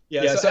the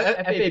So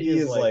FAB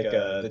is like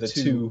the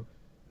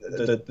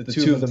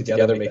two of them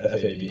together make the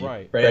FAB.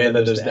 Right. And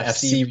then there's the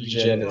FC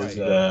region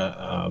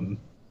Right.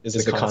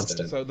 is the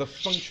constant. So the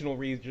functional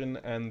region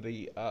and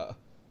the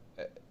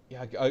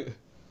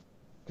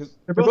because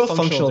They're both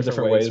functional in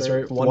different ways,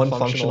 right? One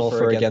functional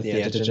for against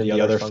the antigen,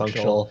 the other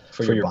functional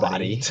for your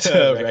body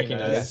to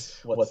recognize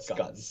what's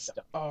gotten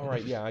stuck. oh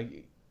right, yeah.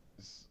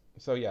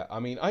 So yeah, I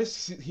mean,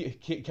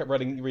 kept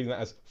reading that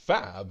as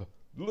fab.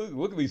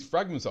 Look at these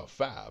fragments of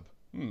fab.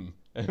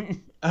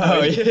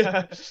 Oh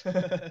yeah,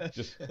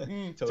 just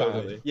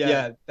totally. fab.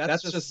 Yeah,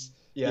 that's just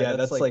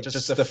that's like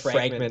just the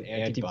fragment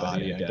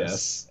antibody, I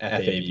guess,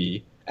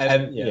 FAB,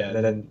 and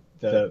then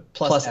the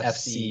plus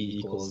FC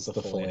equals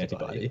the full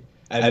antibody,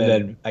 and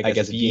then I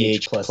guess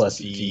VH plus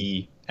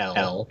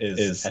VL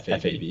is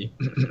FAB,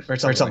 or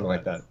something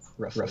like that,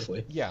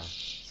 roughly. Yeah.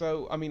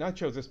 So I mean, I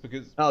chose this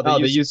because they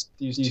use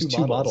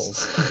two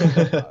models.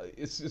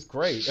 It's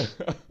great.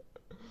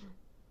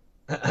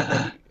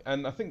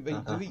 And I think they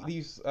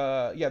use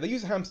they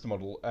use a hamster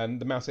model and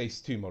the mouse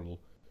ACE2 model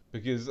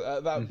because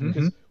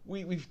because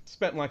we've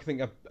spent like I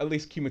think at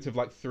least cumulative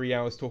like 3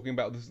 hours talking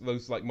about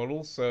those like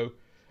models. So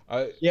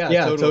totally.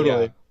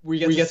 Yeah. We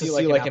get to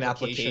see like an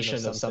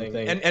application of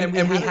something,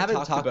 and we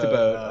haven't talked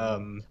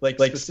about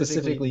like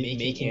specifically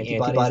making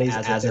antibodies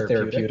as a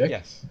therapeutic.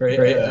 Yes.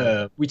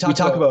 Right. We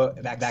talk about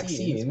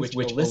vaccines, which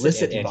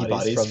elicit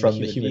antibodies from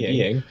the human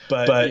being,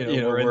 but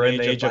we're in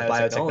the age of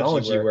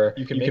biotechnology where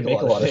you can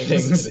make a lot of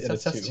things in a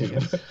test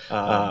tube.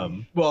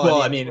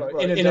 Well, I mean,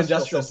 in an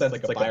industrial sense,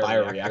 it's like a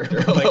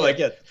bioreactor. Like,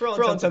 for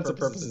all intents and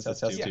purposes,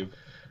 it's a test tube.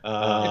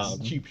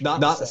 It's cheap.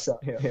 Not a cell.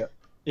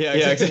 Yeah,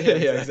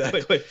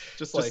 exactly.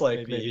 Just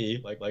like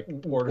maybe like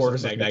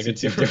orders of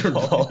magnitude different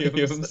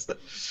volumes.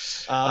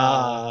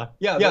 But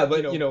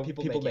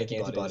people make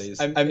antibodies.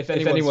 If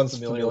anyone's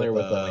familiar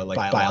with like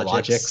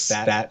biologics,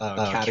 that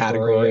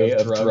category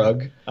of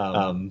drug,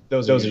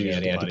 those are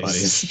usually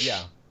antibodies.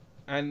 Yeah,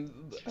 and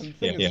the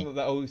thing is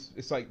that always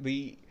it's like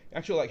the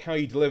actual like how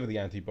you deliver the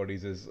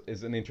antibodies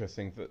is an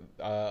interesting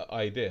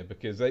idea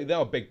because they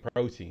are big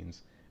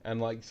proteins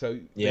and like so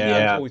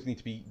they always need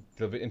to be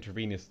delivered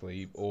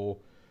intravenously or.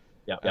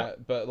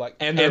 But like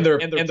and they're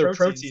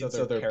proteins,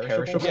 so they're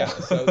perishable. Yeah,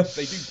 so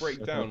they do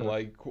break down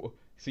like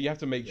so you have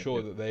to make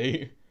sure that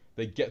they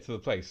get to the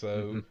place.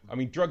 So I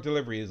mean, drug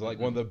delivery is like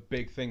one of the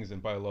big things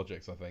in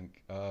biologics. I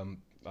think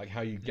like how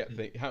you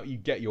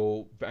get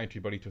your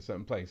antibody to a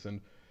certain place,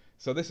 and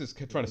so this is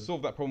trying to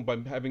solve that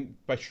problem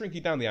by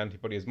shrinking down the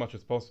antibody as much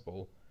as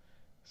possible.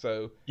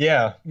 So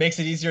makes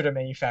it easier to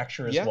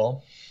manufacture as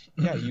well.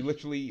 Yeah, you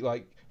literally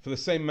like for the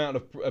same amount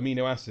of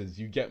amino acids,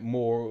 you get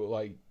more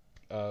like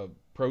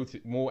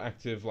more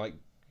active like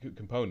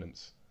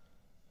components.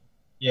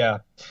 Yeah,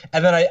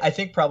 and then I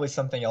think probably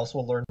something else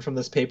we'll learn from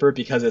this paper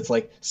because it's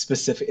like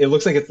specific. It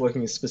looks like it's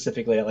looking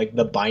specifically at like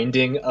the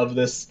binding of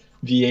this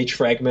VH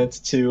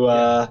fragment to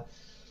the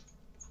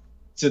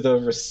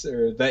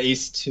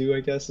ACE2,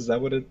 I guess. Is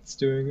that what it's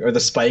doing, or the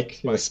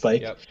spike? The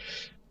spike. Yep.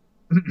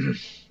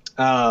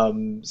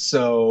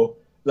 So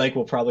like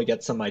we'll probably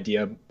get some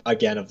idea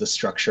again of the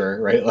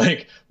structure, right?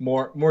 Like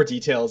more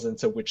details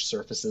into which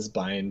surfaces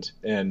bind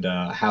and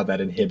how that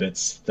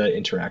inhibits the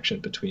interaction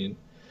between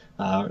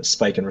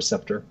spike and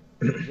receptor.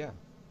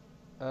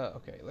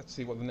 Okay, let's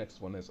see what the next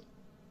one is.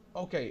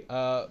 Okay,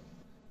 so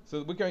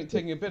we're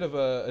taking a bit of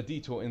a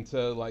detour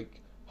into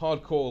like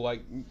hardcore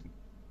like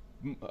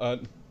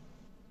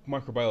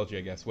microbiology,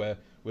 I guess, where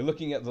we're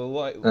looking at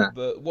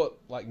what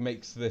like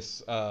makes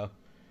this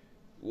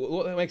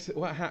what makes it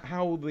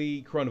how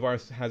the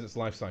coronavirus has its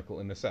life cycle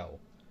in the cell.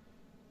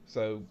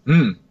 So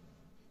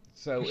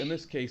so in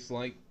this case,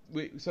 like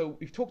we've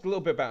talked a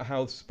little bit about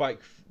how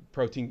spike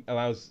protein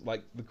allows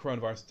like the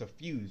coronavirus to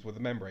fuse with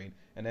the membrane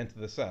and enter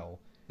the cell,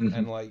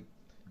 and like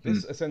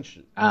this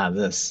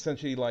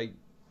essentially like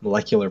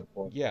molecular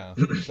pore. Yeah.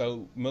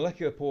 So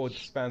molecular pore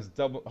spans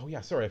double. Oh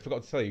yeah, sorry, I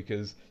forgot to tell you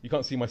because you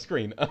can't see my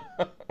screen.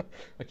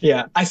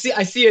 I see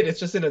it. It's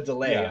just in a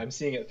delay. Yeah. I'm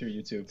seeing it through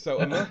YouTube. So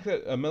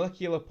a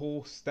molecular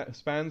pore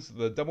spans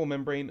the double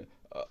membrane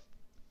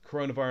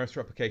coronavirus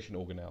replication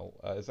organelle.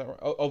 Is that right?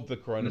 Of the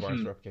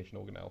coronavirus Hmm. replication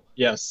organelle.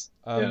 Yes,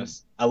 Um,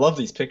 yes. I love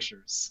these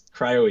pictures.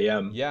 Cryo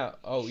EM. yeah.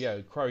 Oh, yeah.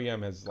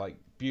 CryoEM has like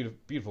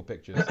beautiful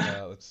pictures.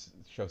 Let's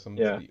show some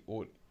to Yeah.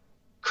 the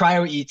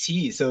Cryo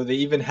ET, so they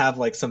even have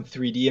like some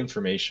 3D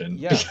information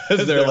Yeah.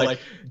 because they're like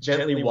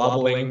gently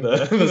wobbling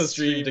the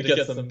stream to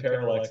get some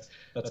parallax.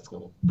 That's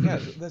cool. Yeah,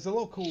 there's a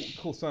lot of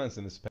cool science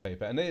in this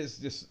paper, and it is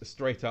just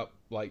straight up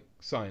like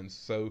science.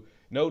 So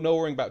no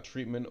worrying about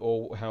treatment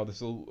or how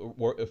this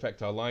will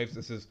affect our lives.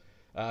 This is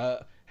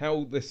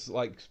how this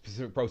like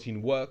specific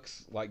protein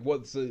works. Like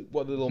what are the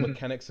little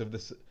mechanics of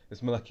this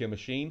molecular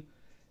machine,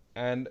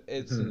 and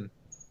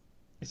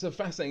it's a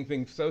fascinating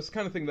thing. So it's the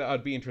kind of thing that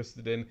I'd be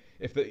interested in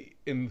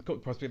in the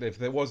prospect if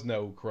there was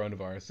no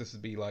coronavirus. This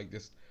would be like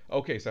just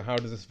okay. So how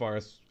does this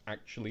virus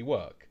actually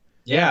work?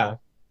 Yeah,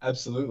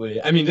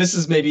 absolutely. I mean, this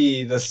is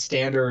maybe the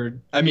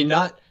standard. I mean,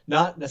 not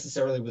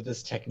necessarily with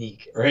this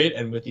technique, right?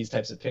 And with these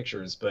types of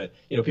pictures, but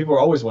people are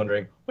always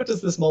wondering, what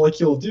does this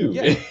molecule do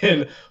Yeah.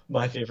 in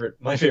my favorite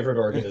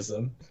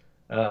organism?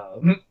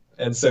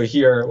 And so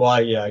here,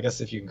 well, yeah, I guess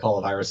if you can call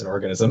a virus an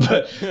organism,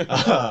 but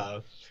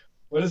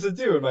what does it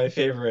do in my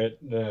favorite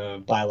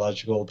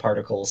biological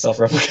particle,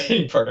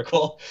 self-replicating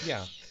particle?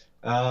 Yeah.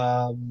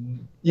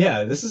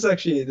 Yeah, this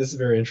is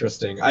very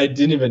interesting. I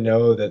didn't even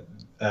know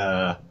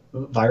that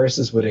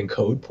viruses would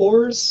encode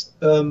pores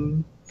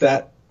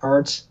that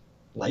aren't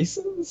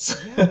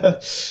licensed. Yeah.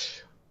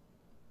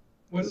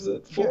 What is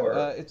it for?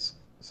 Yeah, it's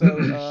so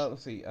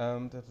let's see.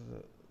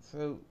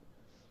 So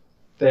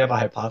They have a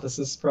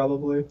hypothesis,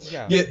 probably.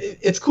 yeah. Yeah,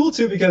 it's cool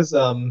too because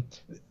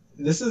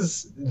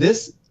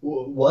this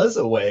was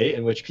a way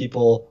in which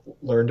people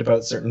learned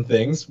about certain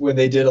things when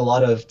they did a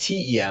lot of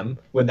TEM,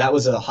 when that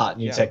was a hot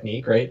new Yeah.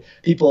 technique, right?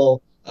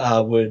 People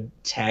would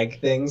tag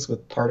things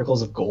with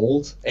particles of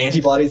gold,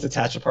 antibodies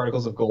attached to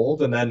particles of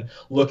gold, and then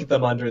look at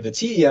them under the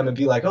TEM and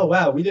be like, oh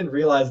wow, we didn't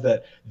realize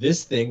that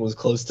this thing was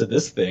close to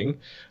this thing.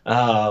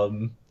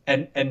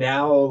 And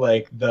now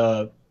like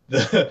the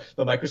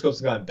microscopes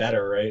have gotten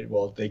better, right?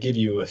 Well, they give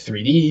you a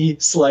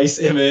 3D slice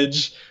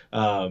image.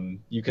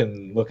 You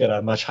can look at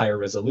a much higher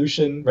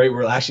resolution, right?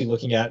 We're actually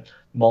looking at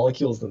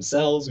molecules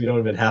themselves. We don't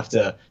even have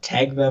to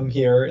tag them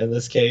here in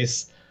this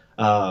case.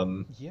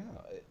 Yeah.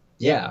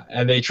 Yeah,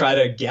 and they try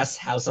to guess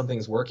how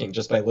something's working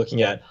just by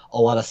looking at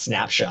a lot of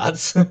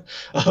snapshots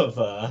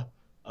of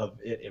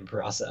it in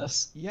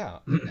process. Yeah.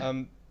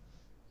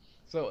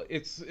 So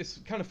it's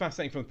kind of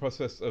fascinating from the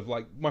process of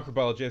like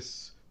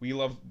microbiologists. We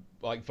love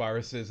like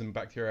viruses and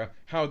bacteria,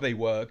 how they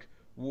work.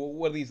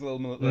 What are these little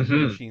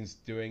machines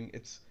doing?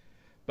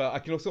 But I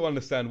can also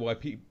understand why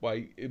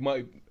a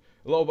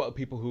lot of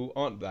people who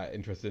aren't that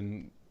interested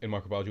in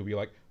microbiology will be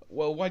like,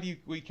 well, why do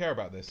we care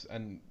about this?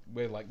 And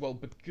we're like, well,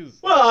 because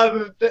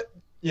Well,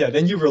 yeah,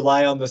 then you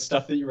rely on the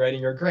stuff that you write in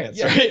your grants,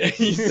 Yeah. right? And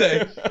you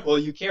say, well,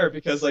 you care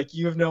because like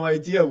you have no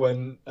idea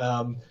when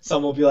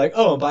someone will be like,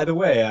 oh, and by the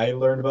way, I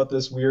learned about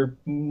this weird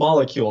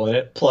molecule and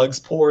it plugs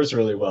pores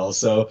really well.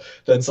 So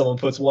then someone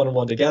puts one and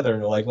one together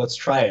and they're like, let's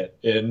try it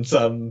in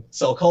some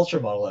cell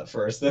culture model at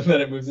first, and then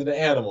it moves into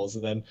animals,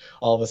 and then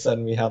all of a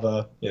sudden we have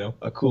a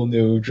cool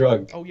new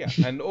drug. oh yeah,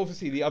 and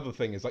obviously the other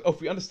thing is like, oh, if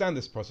we understand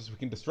this process, we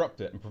can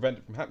disrupt it and prevent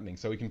it from happening.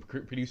 So we can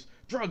produce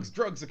drugs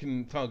that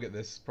can target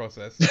this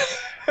process.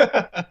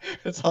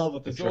 It's all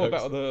about the It's all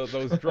drugs. about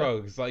those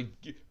drugs. Like,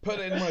 put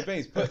it in my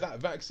veins. Put that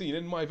vaccine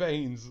in my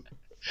veins.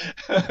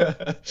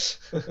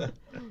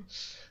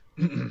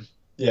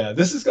 Yeah,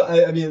 this is.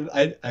 I mean,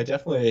 I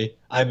definitely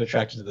I'm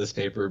attracted to this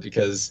paper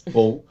because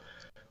well,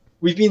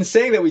 we've been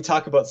saying that we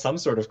talk about some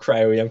sort of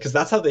cryo-EM because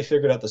that's how they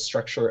figured out the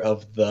structure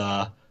of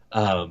the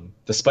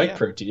spike Yeah.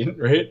 protein,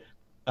 right?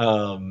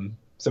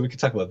 So we could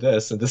talk about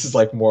this, and this is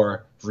like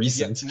more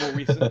recent. Yeah, more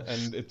recent,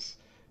 and it's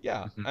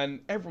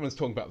and everyone's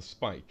talking about the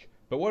spike.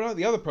 But what are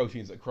the other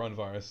proteins that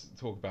coronavirus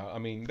talk about? I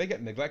mean, they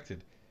get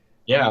neglected.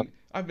 Yeah.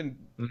 I mean,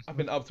 I've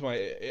been up to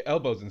my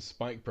elbows in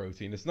spike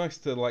protein. It's nice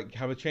to like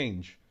have a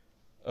change.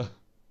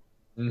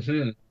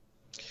 Hmm.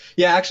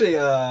 Yeah, actually,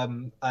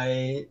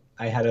 I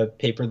had a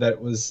paper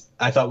that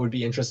I thought would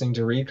be interesting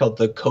to read called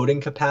 "The Coding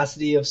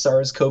Capacity of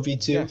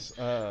SARS-CoV-2." Yes.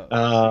 Let's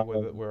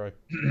see where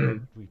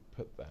we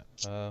put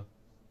that.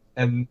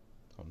 And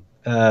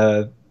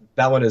Hold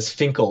that one is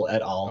Finkel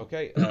et al.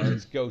 Okay,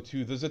 let's go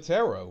to the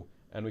Zotero,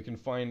 and we can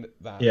find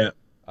that. Yeah.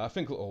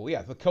 Finkel,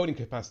 the coding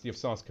capacity of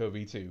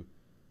SARS-CoV-2.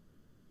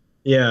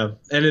 Yeah,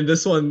 and in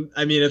this one,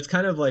 I mean, it's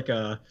kind of like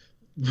a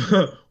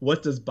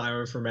what does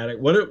bioinformatics,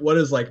 what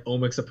does like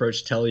omics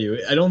approach tell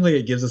you? I don't think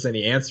it gives us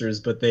any answers,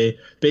 but they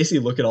basically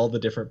look at all the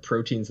different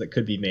proteins that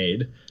could be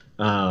made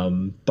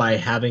by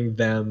having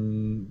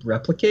them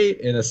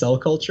replicate in a cell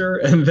culture,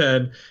 and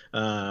then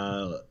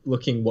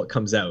looking what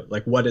comes out,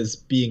 like what is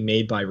being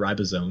made by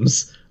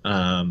ribosomes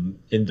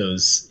in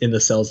the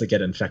cells that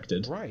get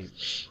infected. Right.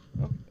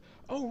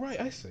 Oh, right,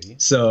 I see.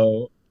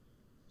 So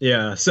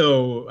yeah,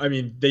 so I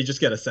mean, they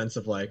just get a sense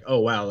of like, oh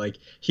wow, like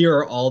here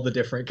are all the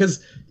different,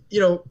 because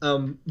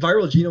viral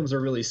genomes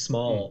are really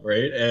small,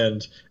 right?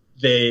 And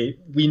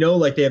we know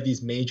like they have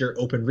these major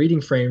open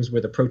reading frames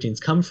where the proteins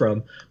come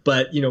from,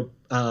 but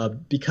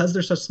because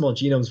they're such small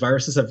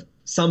genomes,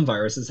 some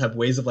viruses have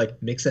ways of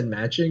like mix and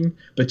matching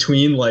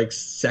between like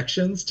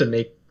sections to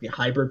make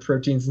hybrid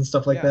proteins and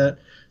stuff like that.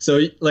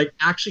 So like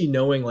actually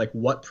knowing like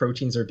what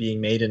proteins are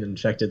being made in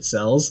infected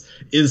cells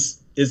is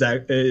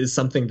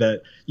something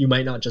that you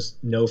might not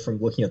just know from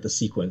looking at the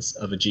sequence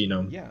of a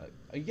genome. Yeah.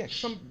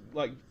 Some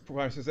like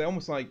viruses, they're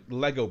almost like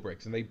Lego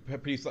bricks, and they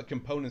produce like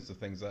components of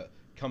things that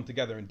come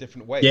together in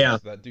different ways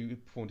that do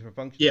perform different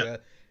functions. Yeah.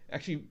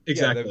 Actually,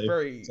 exactly. they're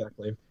very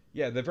exactly.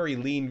 Yeah, they're very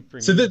lean.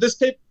 So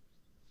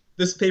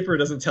this paper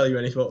doesn't tell you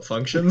anything about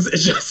functions. It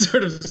just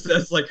sort of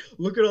says like,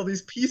 look at all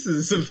these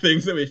pieces of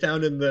things that we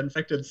found in the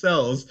infected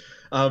cells.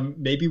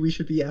 Maybe we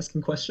should be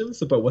asking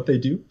questions about what they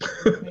do.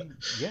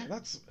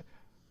 That's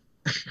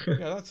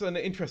an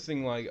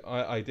interesting like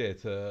idea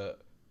to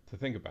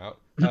think about.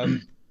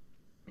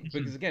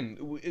 Because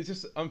again, it's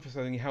just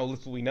emphasizing how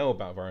little we know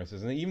about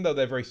viruses, and even though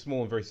they're very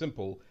small and very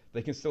simple,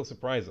 they can still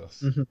surprise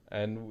us.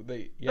 And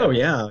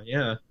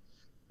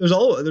there's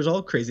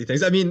all crazy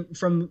things. I mean,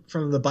 from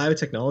the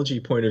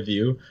biotechnology point of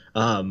view,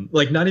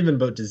 like not even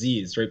about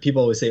disease, right?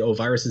 People always say, "Oh,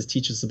 viruses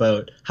teach us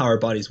about how our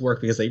bodies work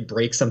because they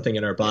break something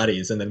in our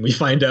bodies, and then we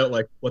find out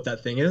like what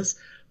that thing is."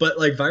 But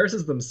like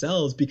viruses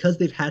themselves, because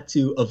they've had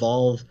to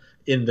evolve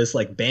in this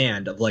like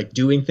band of like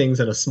doing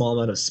things in a small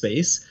amount of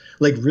space,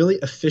 like really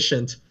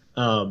efficient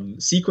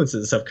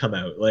sequences have come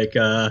out, like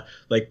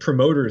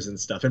promoters and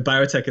stuff. In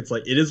biotech,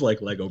 it is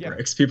like Lego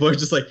bricks. People are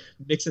just like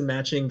mix and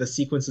matching the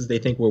sequences they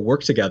think will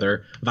work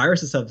together.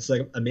 Viruses have this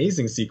like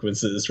amazing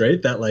sequences,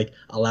 right, that like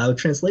allow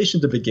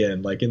translation to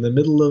begin like in the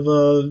middle of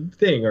a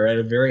thing or at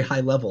a very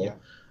high level.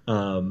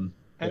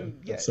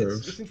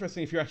 It's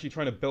interesting if you're actually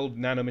trying to build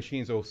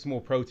nanomachines or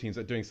small proteins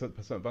that are doing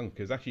certain functions,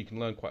 because actually you can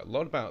learn quite a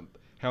lot about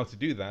how to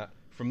do that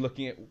from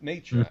looking at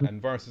nature.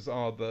 And viruses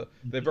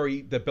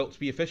they're built to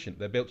be efficient,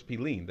 they're built to be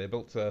lean, they're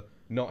built to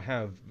not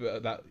have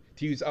to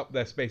use up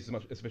their space as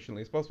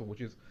efficiently as possible,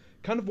 which is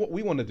kind of what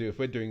we want to do if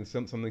we're doing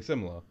something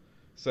similar.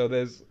 So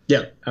there's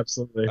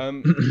absolutely.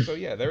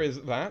 There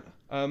is that.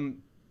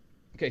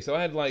 Okay, so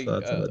I had like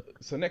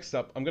so next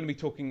up I'm going to be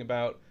talking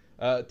about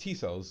T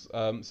cells.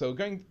 So we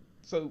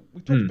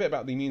talked a bit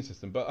about the immune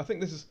system, but I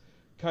think this is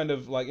kind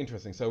of like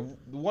interesting. So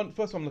the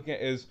first one I'm looking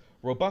at is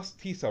robust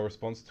T cell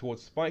response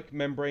towards spike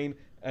membrane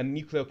and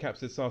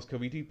nucleocapsid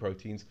SARS-CoV-2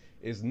 proteins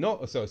is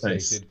not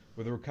associated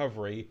with a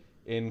recovery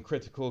in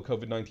critical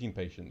COVID-19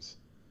 patients,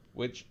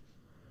 which...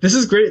 This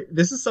is great.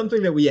 This is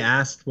something that we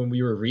asked when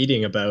we were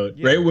reading about,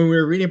 right? When we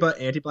were reading about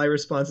antibody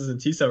responses and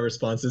T cell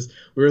responses,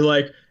 we were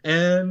like,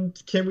 and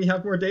can we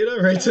have more data,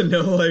 right? To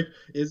know like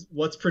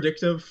what's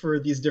predictive for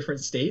these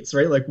different states,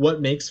 right? Like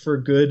what makes for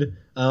good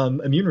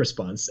immune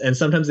response. And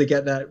sometimes they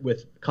get that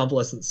with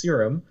convalescent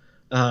serum.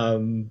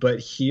 But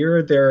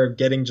here they're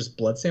getting just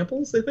blood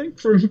samples, I think,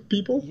 from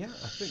people. Yeah,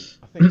 I think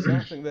so.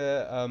 I think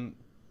they're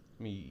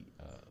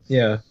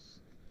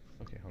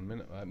Okay, hold on a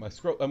minute. I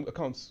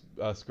can't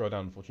scroll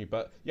down, unfortunately,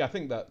 but yeah, I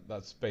think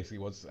that's basically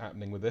what's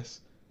happening with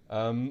this.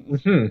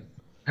 It's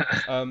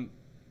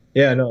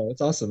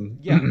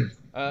awesome.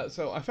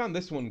 So I found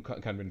this one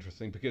kind of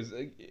interesting because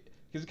it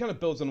kind of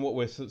builds on what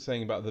we're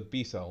saying about the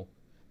B cell.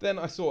 Then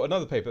I saw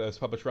another paper that was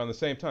published around the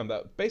same time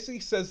that basically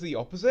says the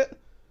opposite,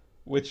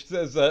 which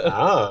says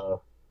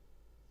that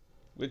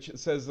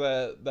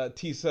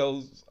T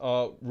cells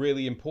are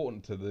really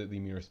important to the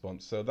immune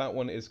response. So that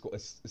one is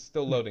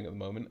still loading at the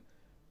moment.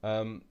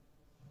 Is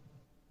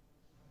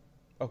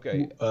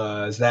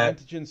that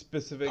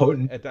antigen-specific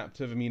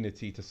adaptive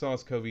immunity to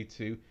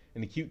SARS-CoV-2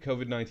 in acute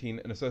COVID-19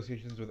 and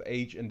associations with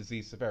age and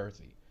disease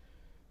severity?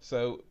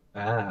 So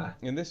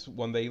in this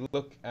one, they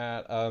look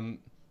at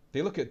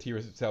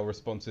T cell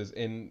responses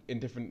in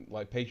different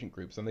like patient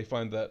groups, and they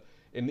find that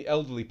in the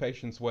elderly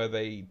patients where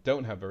they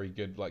don't have very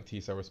good like T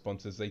cell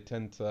responses, they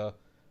tend to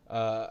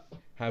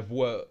have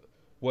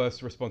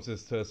worse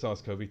responses to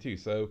SARS-CoV-2.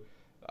 So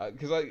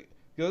because I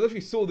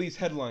literally saw these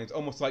headlines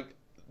almost like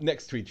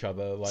next to each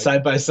other, like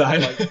side by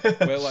side,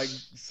 where like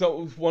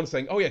so one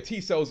saying, "Oh yeah,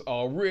 T cells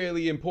are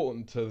really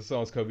important to the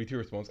SARS-CoV-2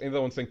 response," and the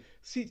other one saying,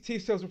 "T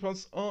cells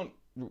response aren't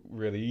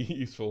really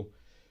useful."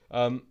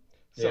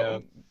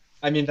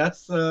 I mean,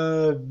 that's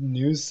the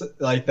news.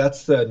 Like,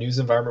 that's the news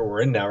environment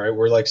we're in now, right?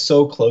 We're like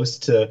so close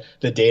to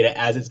the data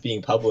as it's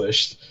being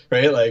published,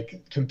 right?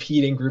 Like,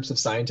 competing groups of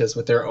scientists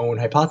with their own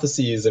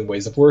hypotheses and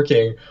ways of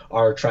working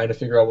are trying to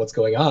figure out what's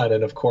going on.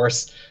 And of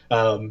course,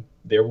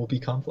 there will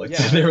be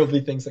conflicts. There will be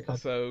things that come.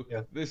 So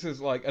this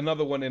is like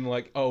another one in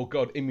like, oh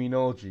god,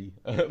 immunology.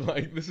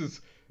 Like this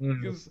is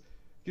because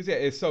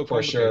it's so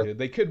complicated. Sure.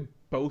 They could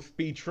both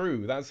be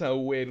true. That's how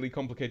weirdly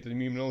complicated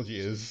immunology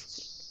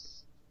is.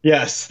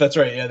 Yes, that's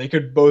right. Yeah, they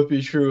could both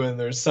be true, and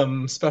there's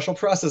some special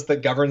process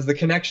that governs the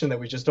connection that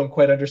we just don't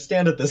quite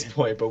understand at this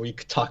point, but we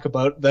talk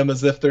about them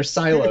as if they're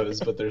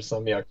silos, but there's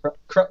some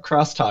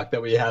crosstalk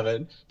that we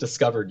haven't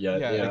discovered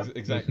yet.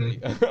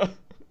 Exactly.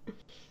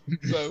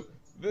 So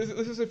This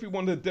is if we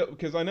wanted to,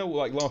 because I know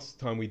like last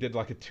time we did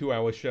like a 2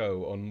 hour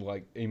show on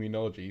like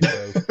immunology,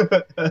 so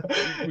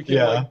we can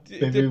Yeah, like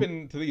dip maybe.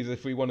 into these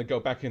if we want to go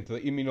back into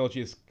the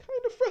immunology is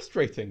kind of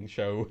frustrating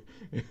show,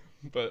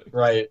 but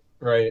Right,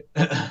 right.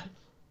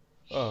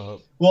 uh,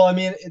 Well, I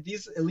mean,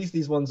 these at least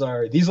these ones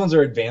are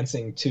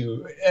advancing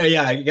to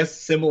yeah, I guess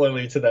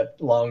similarly to that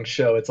long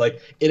show. It's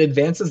like it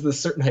advances the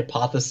certain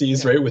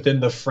hypotheses yeah, right within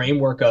the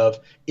framework of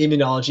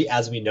immunology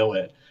as we know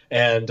it.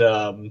 And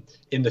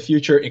in the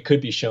future, it could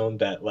be shown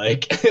that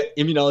like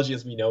immunology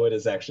as we know it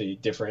is actually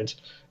different,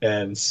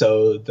 and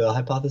so the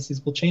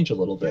hypotheses will change a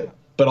little yeah, bit.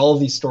 But all of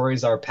these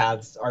stories are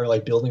paths, are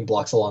like building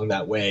blocks along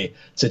that way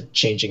to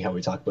changing how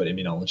we talk about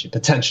immunology yeah.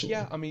 potentially.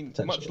 I mean,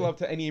 much Potentially. love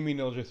to any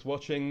immunologist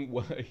watching.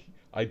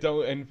 I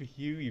don't envy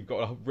you. You've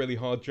got a really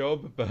hard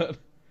job, but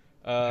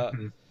uh,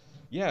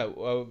 yeah.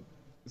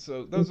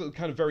 So those are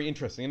kind of very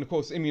interesting, and of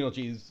course,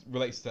 immunology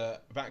relates to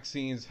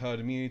vaccines, herd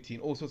immunity,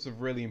 and all sorts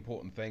of really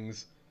important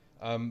things.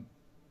 Um,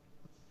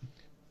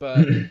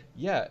 but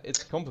yeah,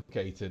 it's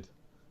complicated.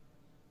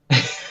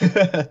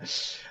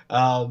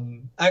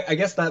 I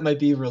guess that might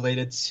be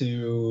related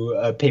to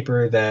a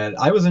paper that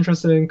I was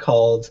interested in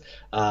called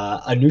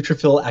A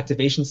Neutrophil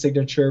Activation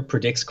Signature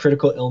Predicts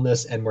Critical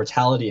Illness and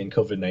Mortality in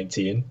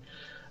COVID-19.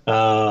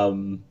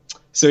 Um,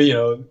 so, you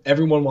know,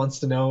 everyone wants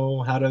to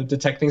know how to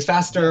detect things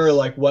faster, Yes.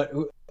 like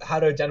how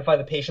to identify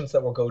the patients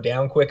that will go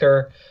down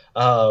quicker.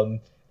 Um,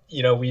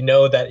 you know, we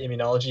know that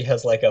immunology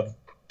has like a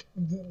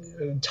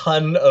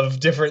ton of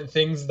different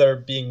things that are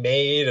being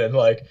made and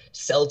like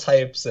cell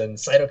types and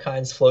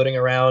cytokines floating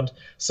around.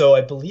 So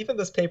I believe in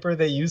this paper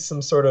they use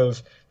some sort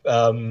of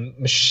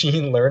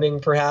machine learning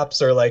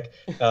perhaps or like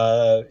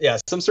yeah,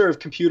 some sort of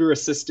computer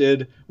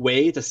assisted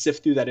way to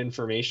sift through that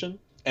information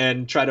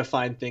and try to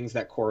find things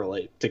that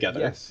correlate together.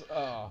 Yes.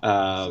 So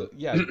Um,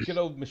 yeah, good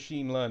old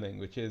machine learning,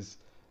 which is,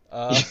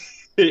 uh,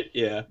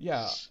 yeah.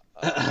 yeah.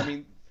 I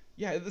mean,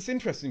 yeah, it's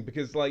interesting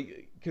because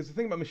the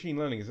thing about machine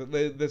learning is that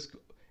there's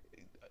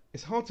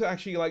it's hard to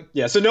actually like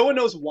Yeah, so no one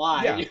knows yeah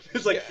why.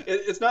 It's like yeah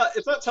it's not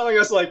telling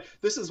us like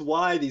this is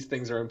why these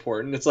things are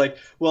important. It's like,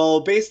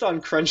 well, based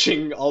on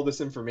crunching all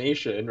this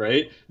information,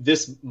 right?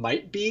 This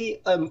might be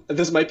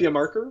a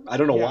marker. I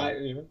don't know yeah.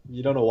 why.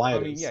 You don't know why I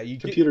it mean, yeah, is. you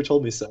get Computer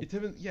told me so. it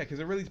depends, yeah, because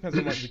it really depends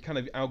on like the kind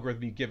of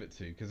algorithm you give it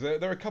to. Because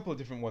there are a couple of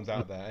different ones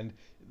out there,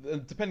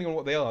 and depending on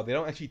what they are, they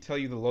don't actually tell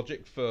you the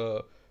logic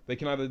for. They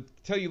can either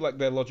tell you like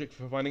their logic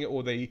for finding it,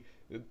 or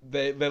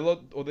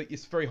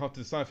it's very hard to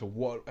decipher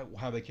what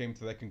how they came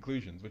to their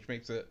conclusions, which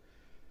makes it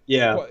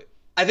Yeah. quite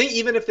I think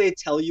even if they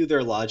tell you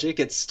their logic,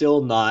 it's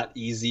still not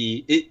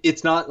easy.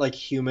 It's not like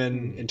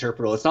human hmm.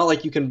 interpretable. It's not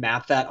like you can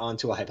map that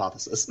onto a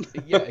hypothesis.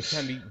 Yeah, it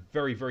can be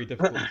very, very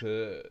difficult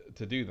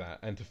to do that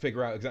and to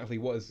figure out exactly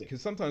what is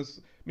because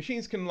sometimes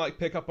machines can like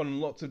pick up on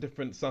lots of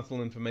different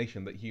subtle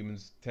information that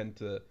humans tend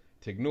to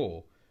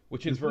ignore,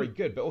 which is very Hmm.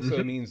 good, but also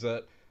Hmm. means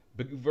that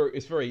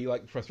it's very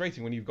like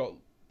frustrating when you've got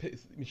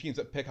machines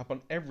that pick up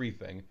on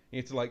everything. You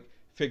need to like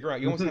figure out.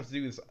 You almost Hmm. have to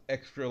do this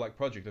extra like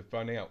project of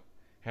finding out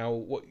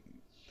how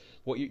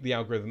the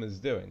algorithm is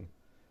doing.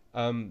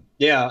 Um,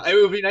 Yeah, it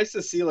would be nice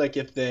to see like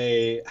if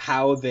they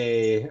how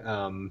they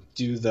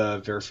do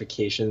the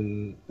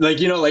verification. Like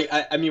like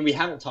I mean we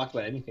haven't talked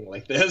about anything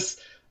like this.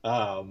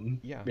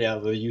 yeah, Yeah,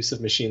 the use of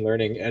machine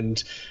learning,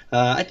 and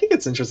I think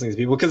it's interesting to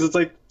people because it's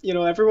like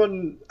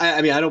everyone.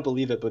 I mean I don't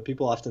believe it, but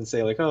people often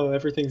say like, oh,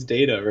 everything's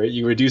data, right?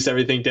 You reduce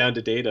everything down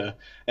to data,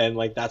 and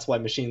like that's why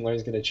machine learning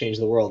is going to change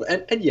the world.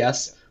 And yeah.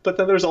 yes, but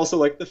then there's also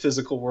like the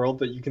physical world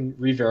that you can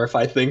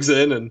re-verify things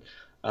in, and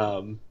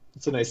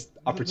it's a I think nice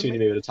the opportunity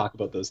maybe to talk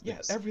about those yeah,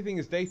 things. everything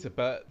is data,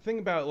 but the thing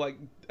about like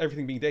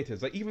everything being data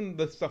is like even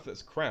the stuff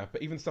that's crap,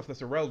 but even stuff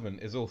that's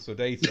irrelevant is also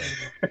data,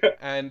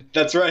 and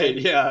That's right. and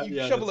Yeah, you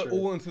yeah, shovel that's it right.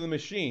 all into the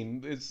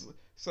machine. It's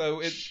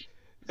so it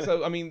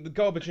so I mean the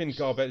garbage in,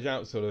 garbage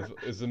out sort of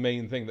is the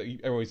main thing that you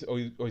always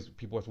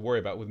people have to worry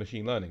about with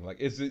machine learning.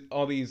 Like,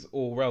 are these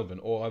all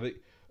relevant, or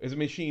is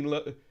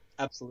a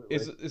Absolutely.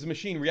 is a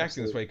machine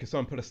reacting this way Absolutely. because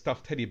someone put a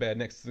stuffed teddy bear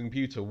next to the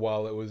computer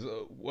while it was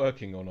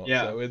working or not? Yeah.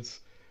 So it's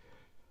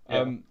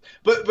Yeah. um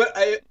But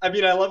I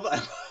mean I love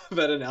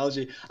that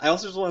analogy. I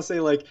also just want to say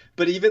like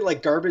but even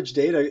like garbage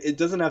data, it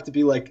doesn't have to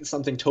be like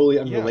something totally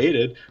yeah.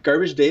 unrelated.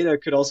 Garbage data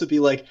could also be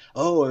like,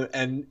 oh,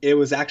 and it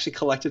was actually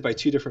collected by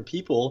two different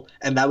people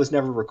and that was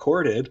never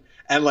recorded.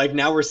 And like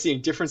now we're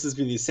seeing differences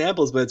between these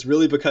samples, but it's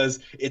really because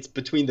it's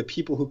between the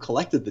people who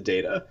collected the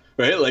data,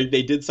 right? Like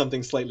they did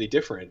something slightly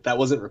different that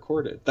wasn't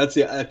recorded. That's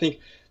the I think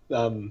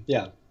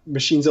yeah,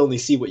 machines only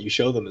see what you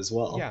show them as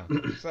well. Yeah.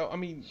 So I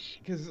mean,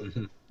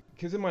 Mhm.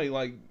 because in my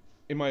like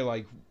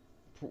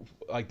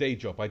day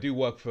job, I do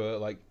work for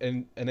like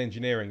an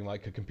engineering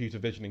like a computer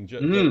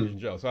Mm. vision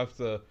job. So I have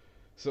to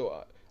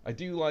so I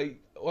do like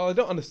well I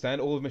don't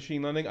understand all of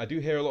machine learning. I do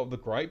hear a lot of the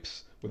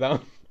gripes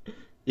without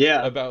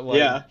Yeah, about like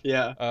yeah,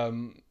 yeah,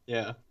 um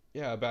yeah.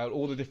 yeah about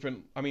all the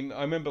different. I mean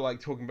I remember like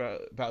talking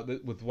about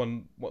with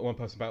one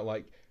person about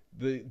like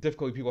the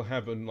difficulty people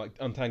have in like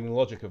untangling the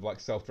logic of like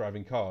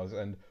self-driving cars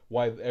and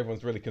why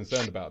everyone's really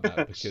concerned about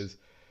that because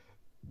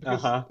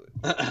because Uh-huh.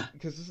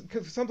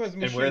 because sometimes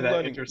And where machine that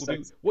learning will do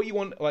intersects. what you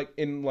want, like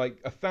in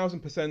like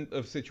 1,000%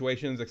 of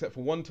situations, except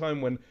for one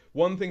time when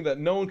one thing that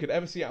no one could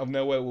ever see out of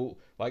nowhere will,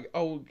 like,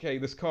 oh, okay,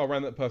 this car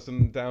ran that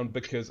person down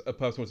because a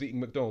person was eating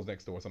McDonald's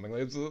next door or something.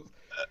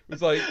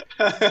 It's like,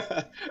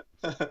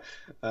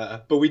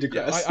 But we yeah,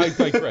 digress. I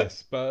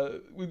digress,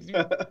 but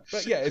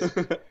yeah, it's.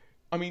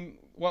 I mean,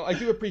 well, I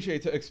do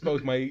appreciate to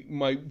expose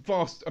my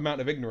vast amount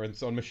of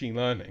ignorance on machine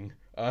learning.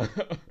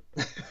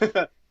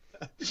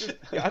 Because,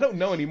 yeah, I don't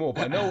know anymore,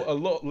 but I know a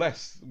lot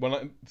less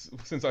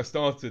since I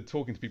started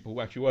talking to people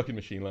who actually work in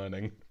machine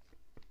learning.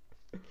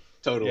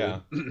 Totally. Yeah,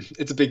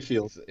 It's a big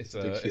field. it's It's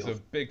a big a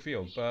field. big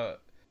field,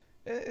 but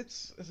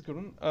it's a good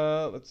one.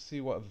 Let's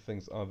see what other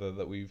things are there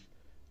that we've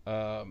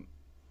um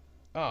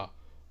ah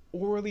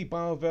orally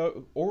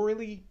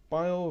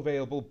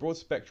bioavailable broad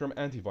spectrum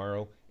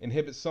antiviral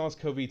inhibits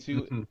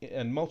SARS-CoV-2 Mhm.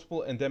 and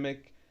multiple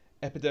endemic,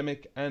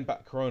 epidemic, and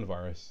bat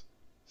coronavirus.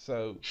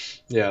 So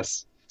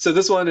Yes. So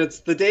this one, it's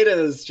the data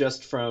is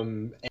just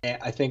from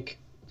I think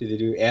do they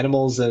do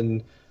animals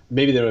and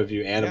maybe they don't do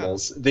yeah,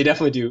 animals. They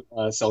definitely do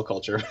cell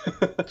culture.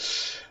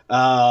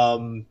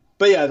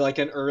 But yeah, like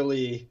an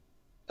early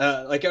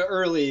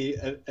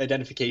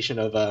identification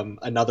of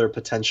another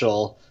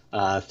potential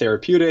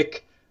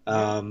therapeutic.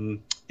 yeah.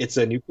 It's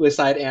a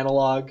nucleoside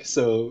analog,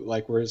 so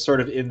like we're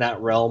sort of in that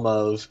realm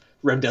of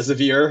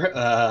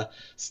remdesivir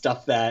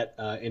stuff that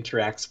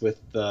interacts with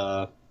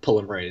the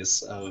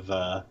polymerase of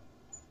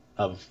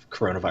Yeah,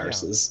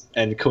 coronaviruses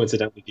and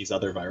coincidentally these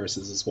other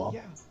viruses as well.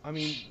 yeah. I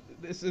mean,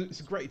 it's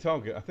a great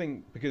target. I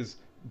think because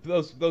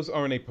those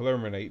RNA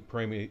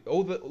polymerase,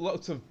 all the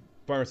lots of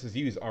viruses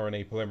use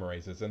RNA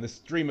polymerases, and this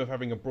dream of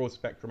having a broad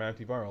spectrum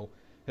antiviral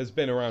has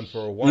been around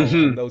for a while, Hmm.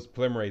 and those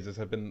polymerases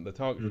have been the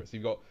target for it. So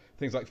you've got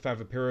things like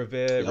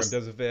favipiravir, Yes.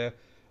 remdesivir,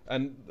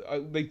 and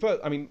they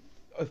first. I mean,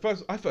 I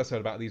first heard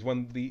about these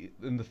when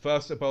in the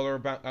first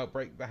Ebola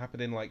outbreak that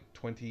happened in like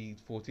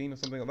 2014 or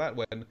something like that,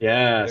 when they were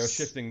Yes.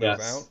 shifting those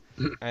out,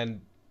 Yes.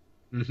 and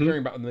Hmm. hearing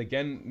about them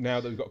again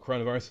now that we've got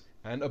coronavirus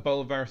and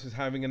Ebola virus is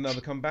having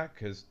another comeback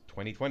because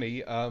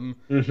 2020. Hmm.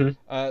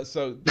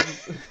 So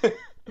this is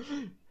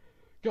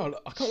God,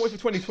 I can't wait for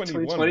 2020,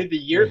 2021 the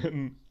year,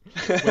 when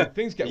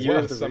things the get year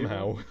of worse the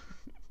somehow.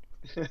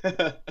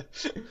 rebound.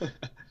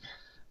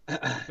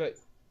 But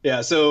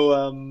Yeah,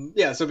 so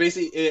so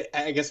basically,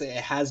 I guess it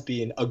has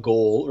been a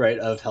goal, right,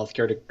 of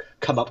healthcare to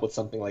come up with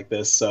something like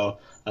this. So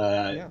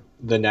yeah,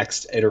 the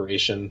next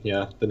iteration,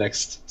 yeah, the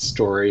next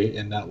story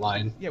in that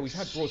line. yeah, we've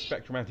had broad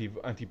spectrum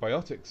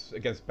antibiotics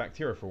against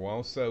bacteria for a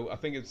while, so I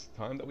think it's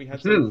time that we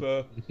had some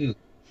Hmm. Hmm.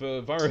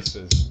 for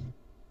viruses.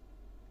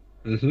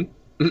 Hmm.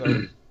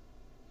 So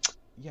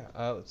yeah,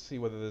 let's see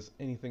whether there's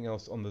anything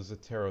else on the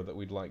Zotero that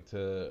we'd like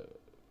to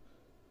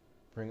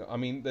bring. I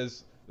mean,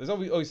 there's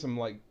always some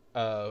like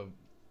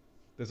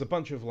there's a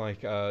bunch of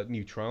like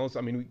new trials.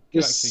 I mean, we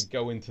could actually This,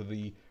 go into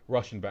the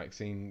Russian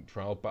vaccine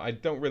trial, but I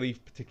don't really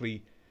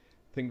particularly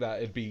think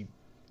that it'd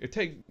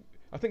take.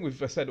 I think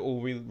we've said all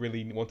we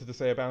really wanted to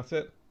say about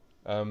it.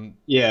 Um,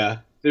 yeah,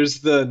 there's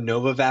the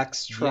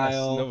Novavax yes,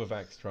 trial.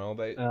 Novavax trial.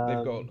 They've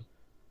got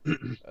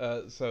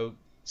Um, so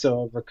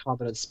so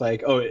recombinant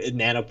spike. Oh, yeah,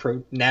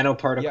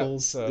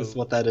 nanoparticles is so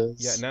what that yeah,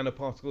 is.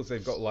 nanoparticles.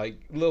 They've got like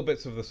little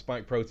bits of the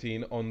spike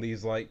protein on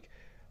these like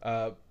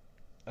uh,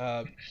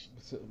 uh,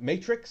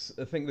 matrix.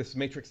 I think this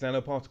matrix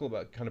nanoparticle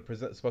that kind of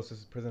supposed to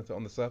present it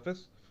on the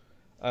surface.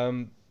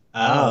 Um,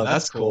 Oh, That's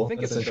that's I cool. cool.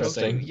 think That's it's That's supposed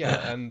to, interesting.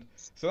 interesting. yeah, and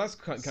so that's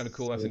kind of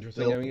cool. That's So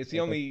interesting. I built mean, it's the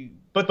like a only,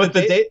 But the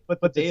data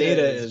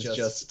data is is just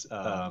just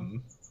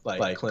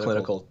like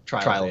clinical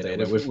trial trial data,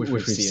 data, which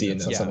we've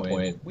seen at yeah, some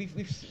point. we've.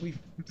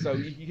 So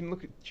you can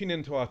tune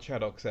into our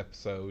Chadox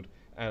episode,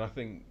 and I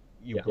think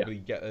you'll Yeah. probably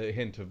get a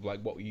hint of like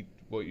what you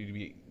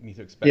need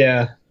to expect.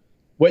 Yeah,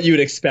 what you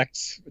would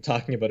expect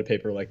talking about a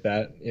paper like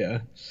that. Yeah.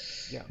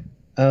 Yeah.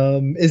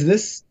 Is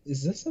this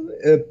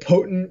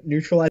potent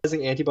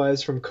neutralizing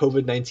antibodies from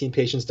COVID-19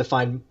 patients to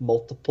find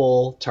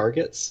multiple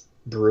targets?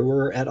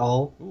 Brewer et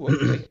al. Ooh,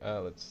 okay.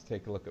 Let's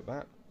take a look at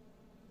that.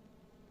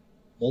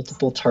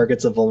 Multiple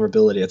targets of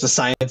vulnerability. It's a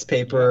science Yeah.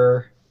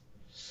 paper.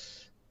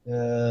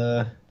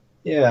 Uh,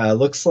 yeah,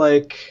 looks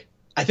like.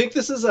 I think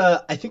this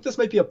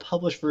might be a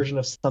published version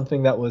of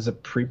something that was a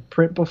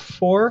preprint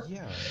before.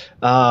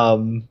 Yeah.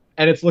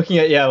 And it's looking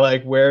at, yeah,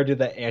 like where do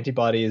the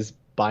antibodies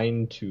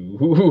bind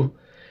to?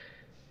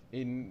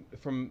 In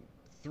from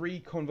 3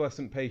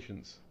 convalescent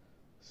patients.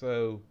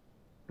 So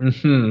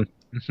Hmm.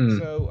 Hmm.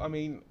 I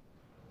mean,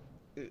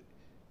 uh,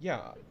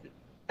 yeah,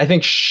 I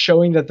think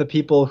showing that the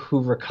people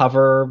who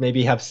recover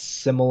maybe have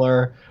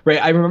similar,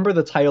 right? I remember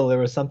the title. There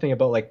was something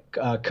about like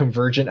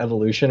convergent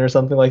evolution or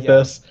something like yeah,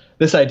 this.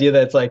 This idea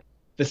that it's like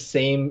the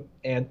same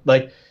and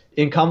like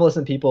in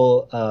convalescent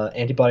people,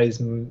 antibodies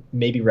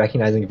may be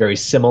recognizing very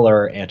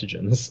similar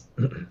antigens.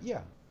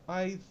 yeah.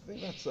 I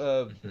think that's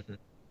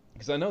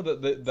because I know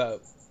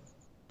that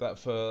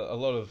for a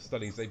lot of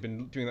studies they've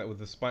been doing that with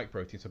the spike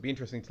protein. So it'd be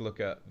interesting to look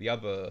at the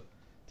other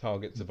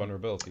targets of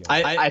vulnerability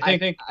on. I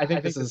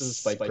think this is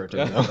spike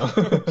protein. Yeah.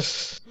 Though.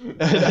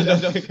 I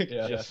don't think,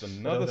 yeah, Just I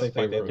another don't think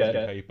spike they protein get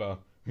it. paper.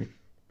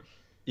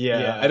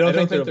 Yeah, I don't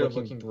think they're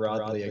looking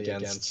broadly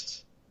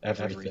against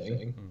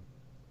everything.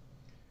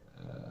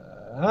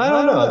 I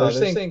don't know.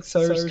 They're saying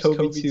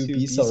SARS-CoV-2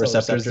 B cell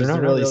receptors. They're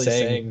not really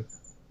saying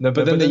no,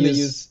 but then they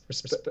use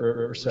respect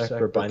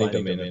for binding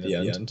domain at the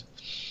end.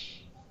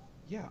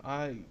 Yeah,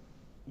 I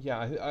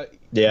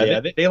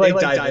they like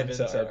dive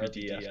into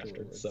RBD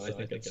afterwards, so I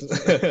think it's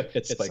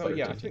spike so protein.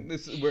 yeah, I think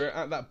we're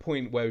at that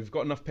point where we've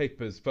got enough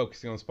papers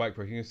focusing on spike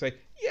protein and say,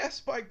 yeah,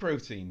 spike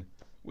protein.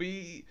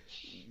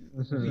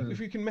 If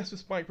we can mess with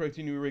spike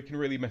protein, we can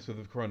really mess with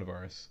the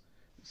coronavirus.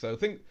 So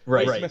think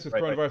mess with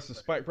coronavirus, the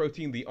spike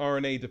protein, the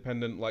RNA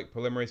dependent like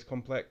polymerase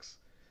complex,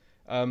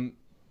 and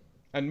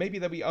maybe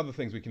there'll be other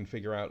things we can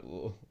figure out.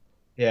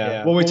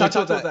 Yeah. Well, we talked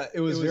about that.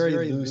 It was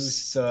very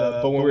loose,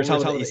 but when we were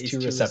talking about the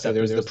ACE2 receptor,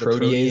 there was the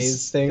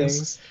protease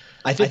things.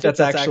 I think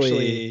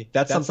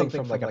that's something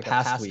from like a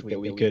past week that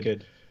we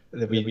could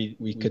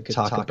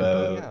talk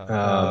about.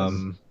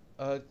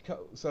 Yeah.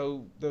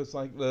 So there's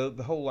like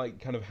the whole like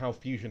kind of how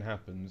fusion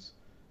happens,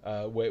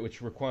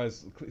 which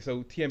requires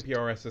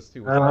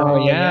TMPRSS2.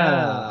 Oh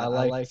yeah, I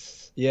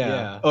liked.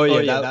 Yeah. Oh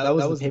yeah, that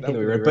was the paper that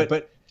we read.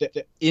 But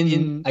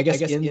in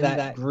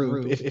that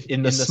group, if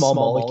in the small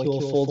molecule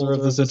folder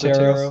of the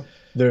Zotero,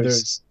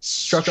 there's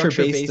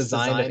structure-based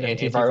design of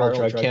antiviral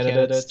drug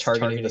candidates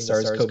targeting the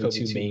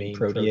SARS-CoV-2 main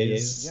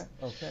protease. Yeah.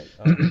 Okay.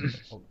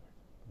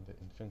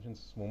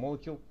 Interventions, small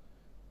molecule.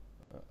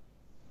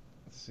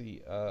 Let's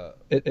see.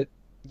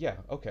 Yeah.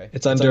 Okay.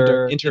 It's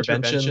under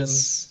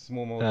interventions.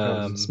 Small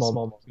molecule. Small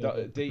molecule.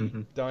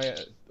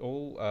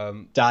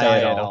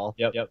 Dietol.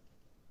 Yep.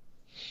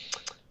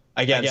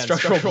 Again,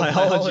 structural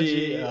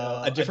biology,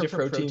 a different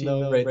protein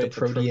though, right? The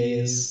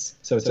protease.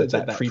 So it's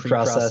that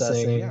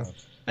pre-processing. Yeah.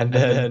 And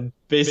then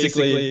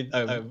basically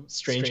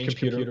strange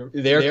computer.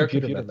 They're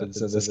computer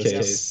methods in this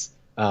case.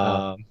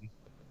 I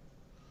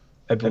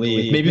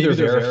believe maybe they're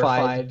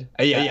verified.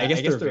 I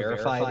guess they're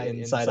verified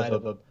inside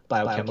of a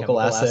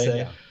biochemical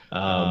assay.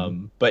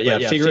 But yeah,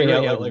 figuring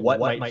out like what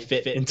might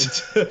fit into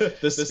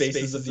the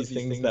spaces of these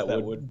things that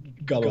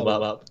would gum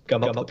up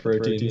the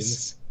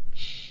proteins.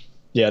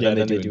 Yeah, then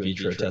they do in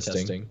vitro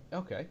testing.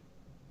 Okay.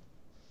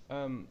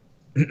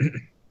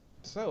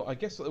 So I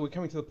guess we're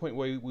coming to the point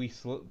where we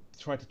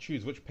try to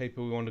choose which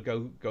paper we want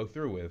to go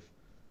through with.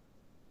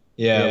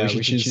 Yeah, we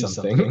should choose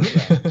something.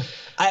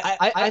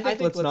 I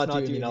think let's not do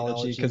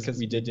immunology because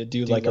we did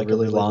do like a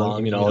really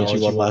long immunology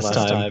one last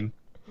time.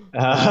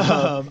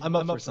 I'm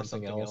up for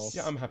something else.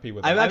 Yeah, I'm happy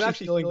with that. I'm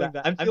actually feeling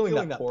that. I'm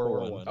feeling that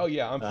pore one. Oh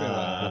yeah, I'm feeling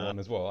that one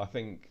as well. I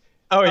think.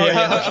 Oh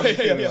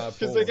yeah.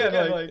 Because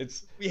again, like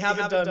we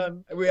haven't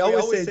done. We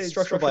always say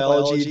structural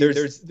biology.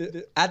 There's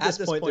at this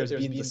point there's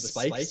been the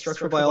spike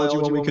structural biology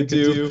one we could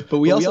do, but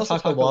we also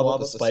talk a lot about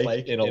the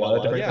spike in a lot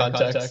of different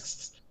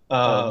contexts.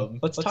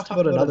 Let's talk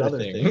about another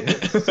thing.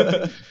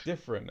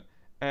 Different.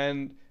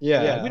 And we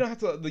don't have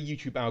to let the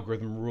YouTube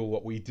algorithm rule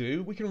what we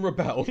do. We can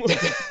rebel.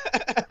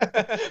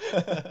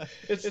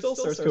 It's still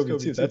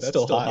SARS-CoV-2. That's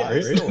still hot, right?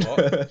 It's still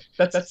hot.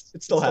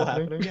 It's still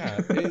happening.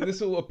 Yeah, this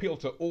will appeal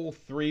to all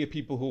three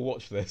people who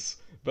watch this.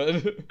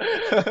 But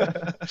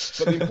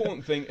the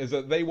important thing is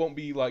that they won't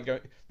be like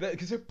going,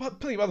 because there are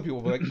plenty of other people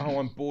who are like, oh,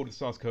 I'm bored of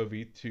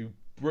SARS-CoV-2,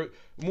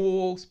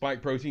 more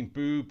spike protein,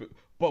 boo.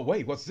 But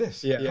wait, what's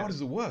this? How does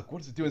it work?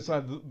 What does it do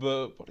inside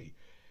the body?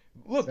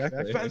 Look,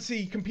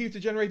 fancy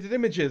computer-generated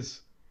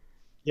images.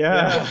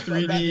 Yeah,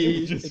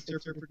 3D.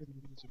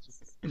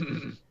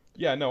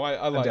 Yeah, no,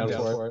 I like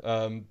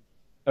that.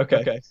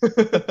 Okay.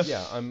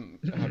 Yeah, I'm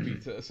happy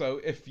to. So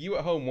if you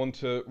at home want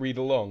to read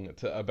along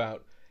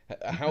about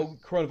how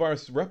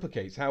coronavirus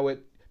replicates, how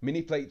it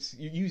manipulates,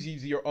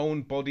 uses your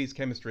own body's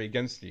chemistry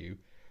against you,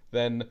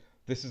 then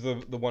this is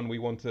the one we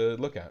want to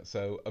look at.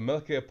 So a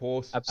molecular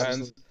pore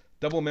spans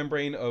double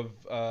membrane of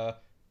the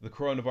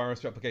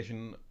coronavirus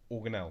replication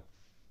organelle.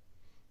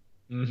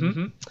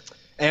 Mm-hmm.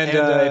 And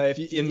if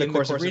in the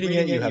course of reading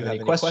it you have any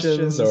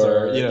questions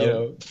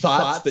or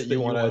thoughts that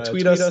you want to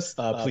tweet us,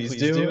 please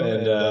do,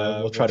 and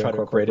we'll try to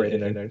incorporate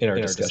it in our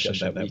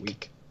discussion that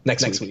week.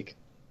 Next week.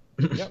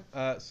 Yep.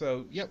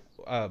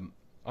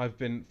 I've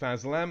been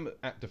Faz Lam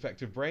at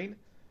Defective Brain.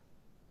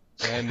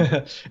 And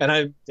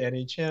I'm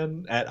Danny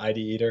Chan at ID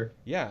Eater.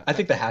 Yeah. I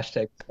think the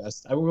hashtag is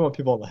best. We want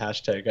people on the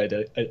hashtag,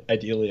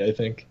 ideally, I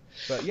think.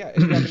 But yeah,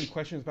 if you have any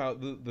questions about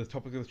the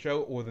topic of the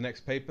show or the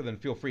next paper, then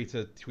feel free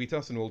to tweet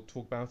us and we'll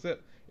talk about it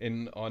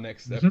in our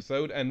next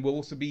episode. And we'll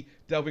also be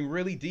delving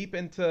really deep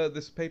into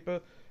this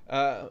paper.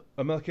 A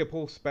molecular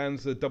pore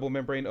spans the double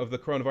membrane of the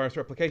coronavirus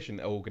replication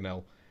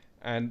organelle.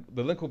 And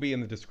the link will be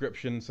in the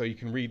description so you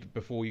can read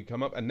before you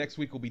come up. And next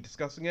week we'll be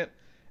discussing it.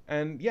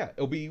 And yeah,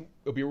 it'll be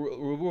a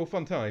real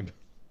fun time.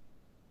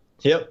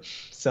 Yep,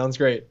 sounds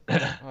great.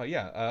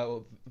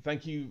 Well,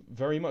 thank you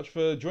very much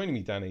for joining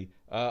me, Danny.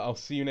 I'll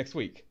see you next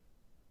week.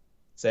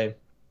 Same.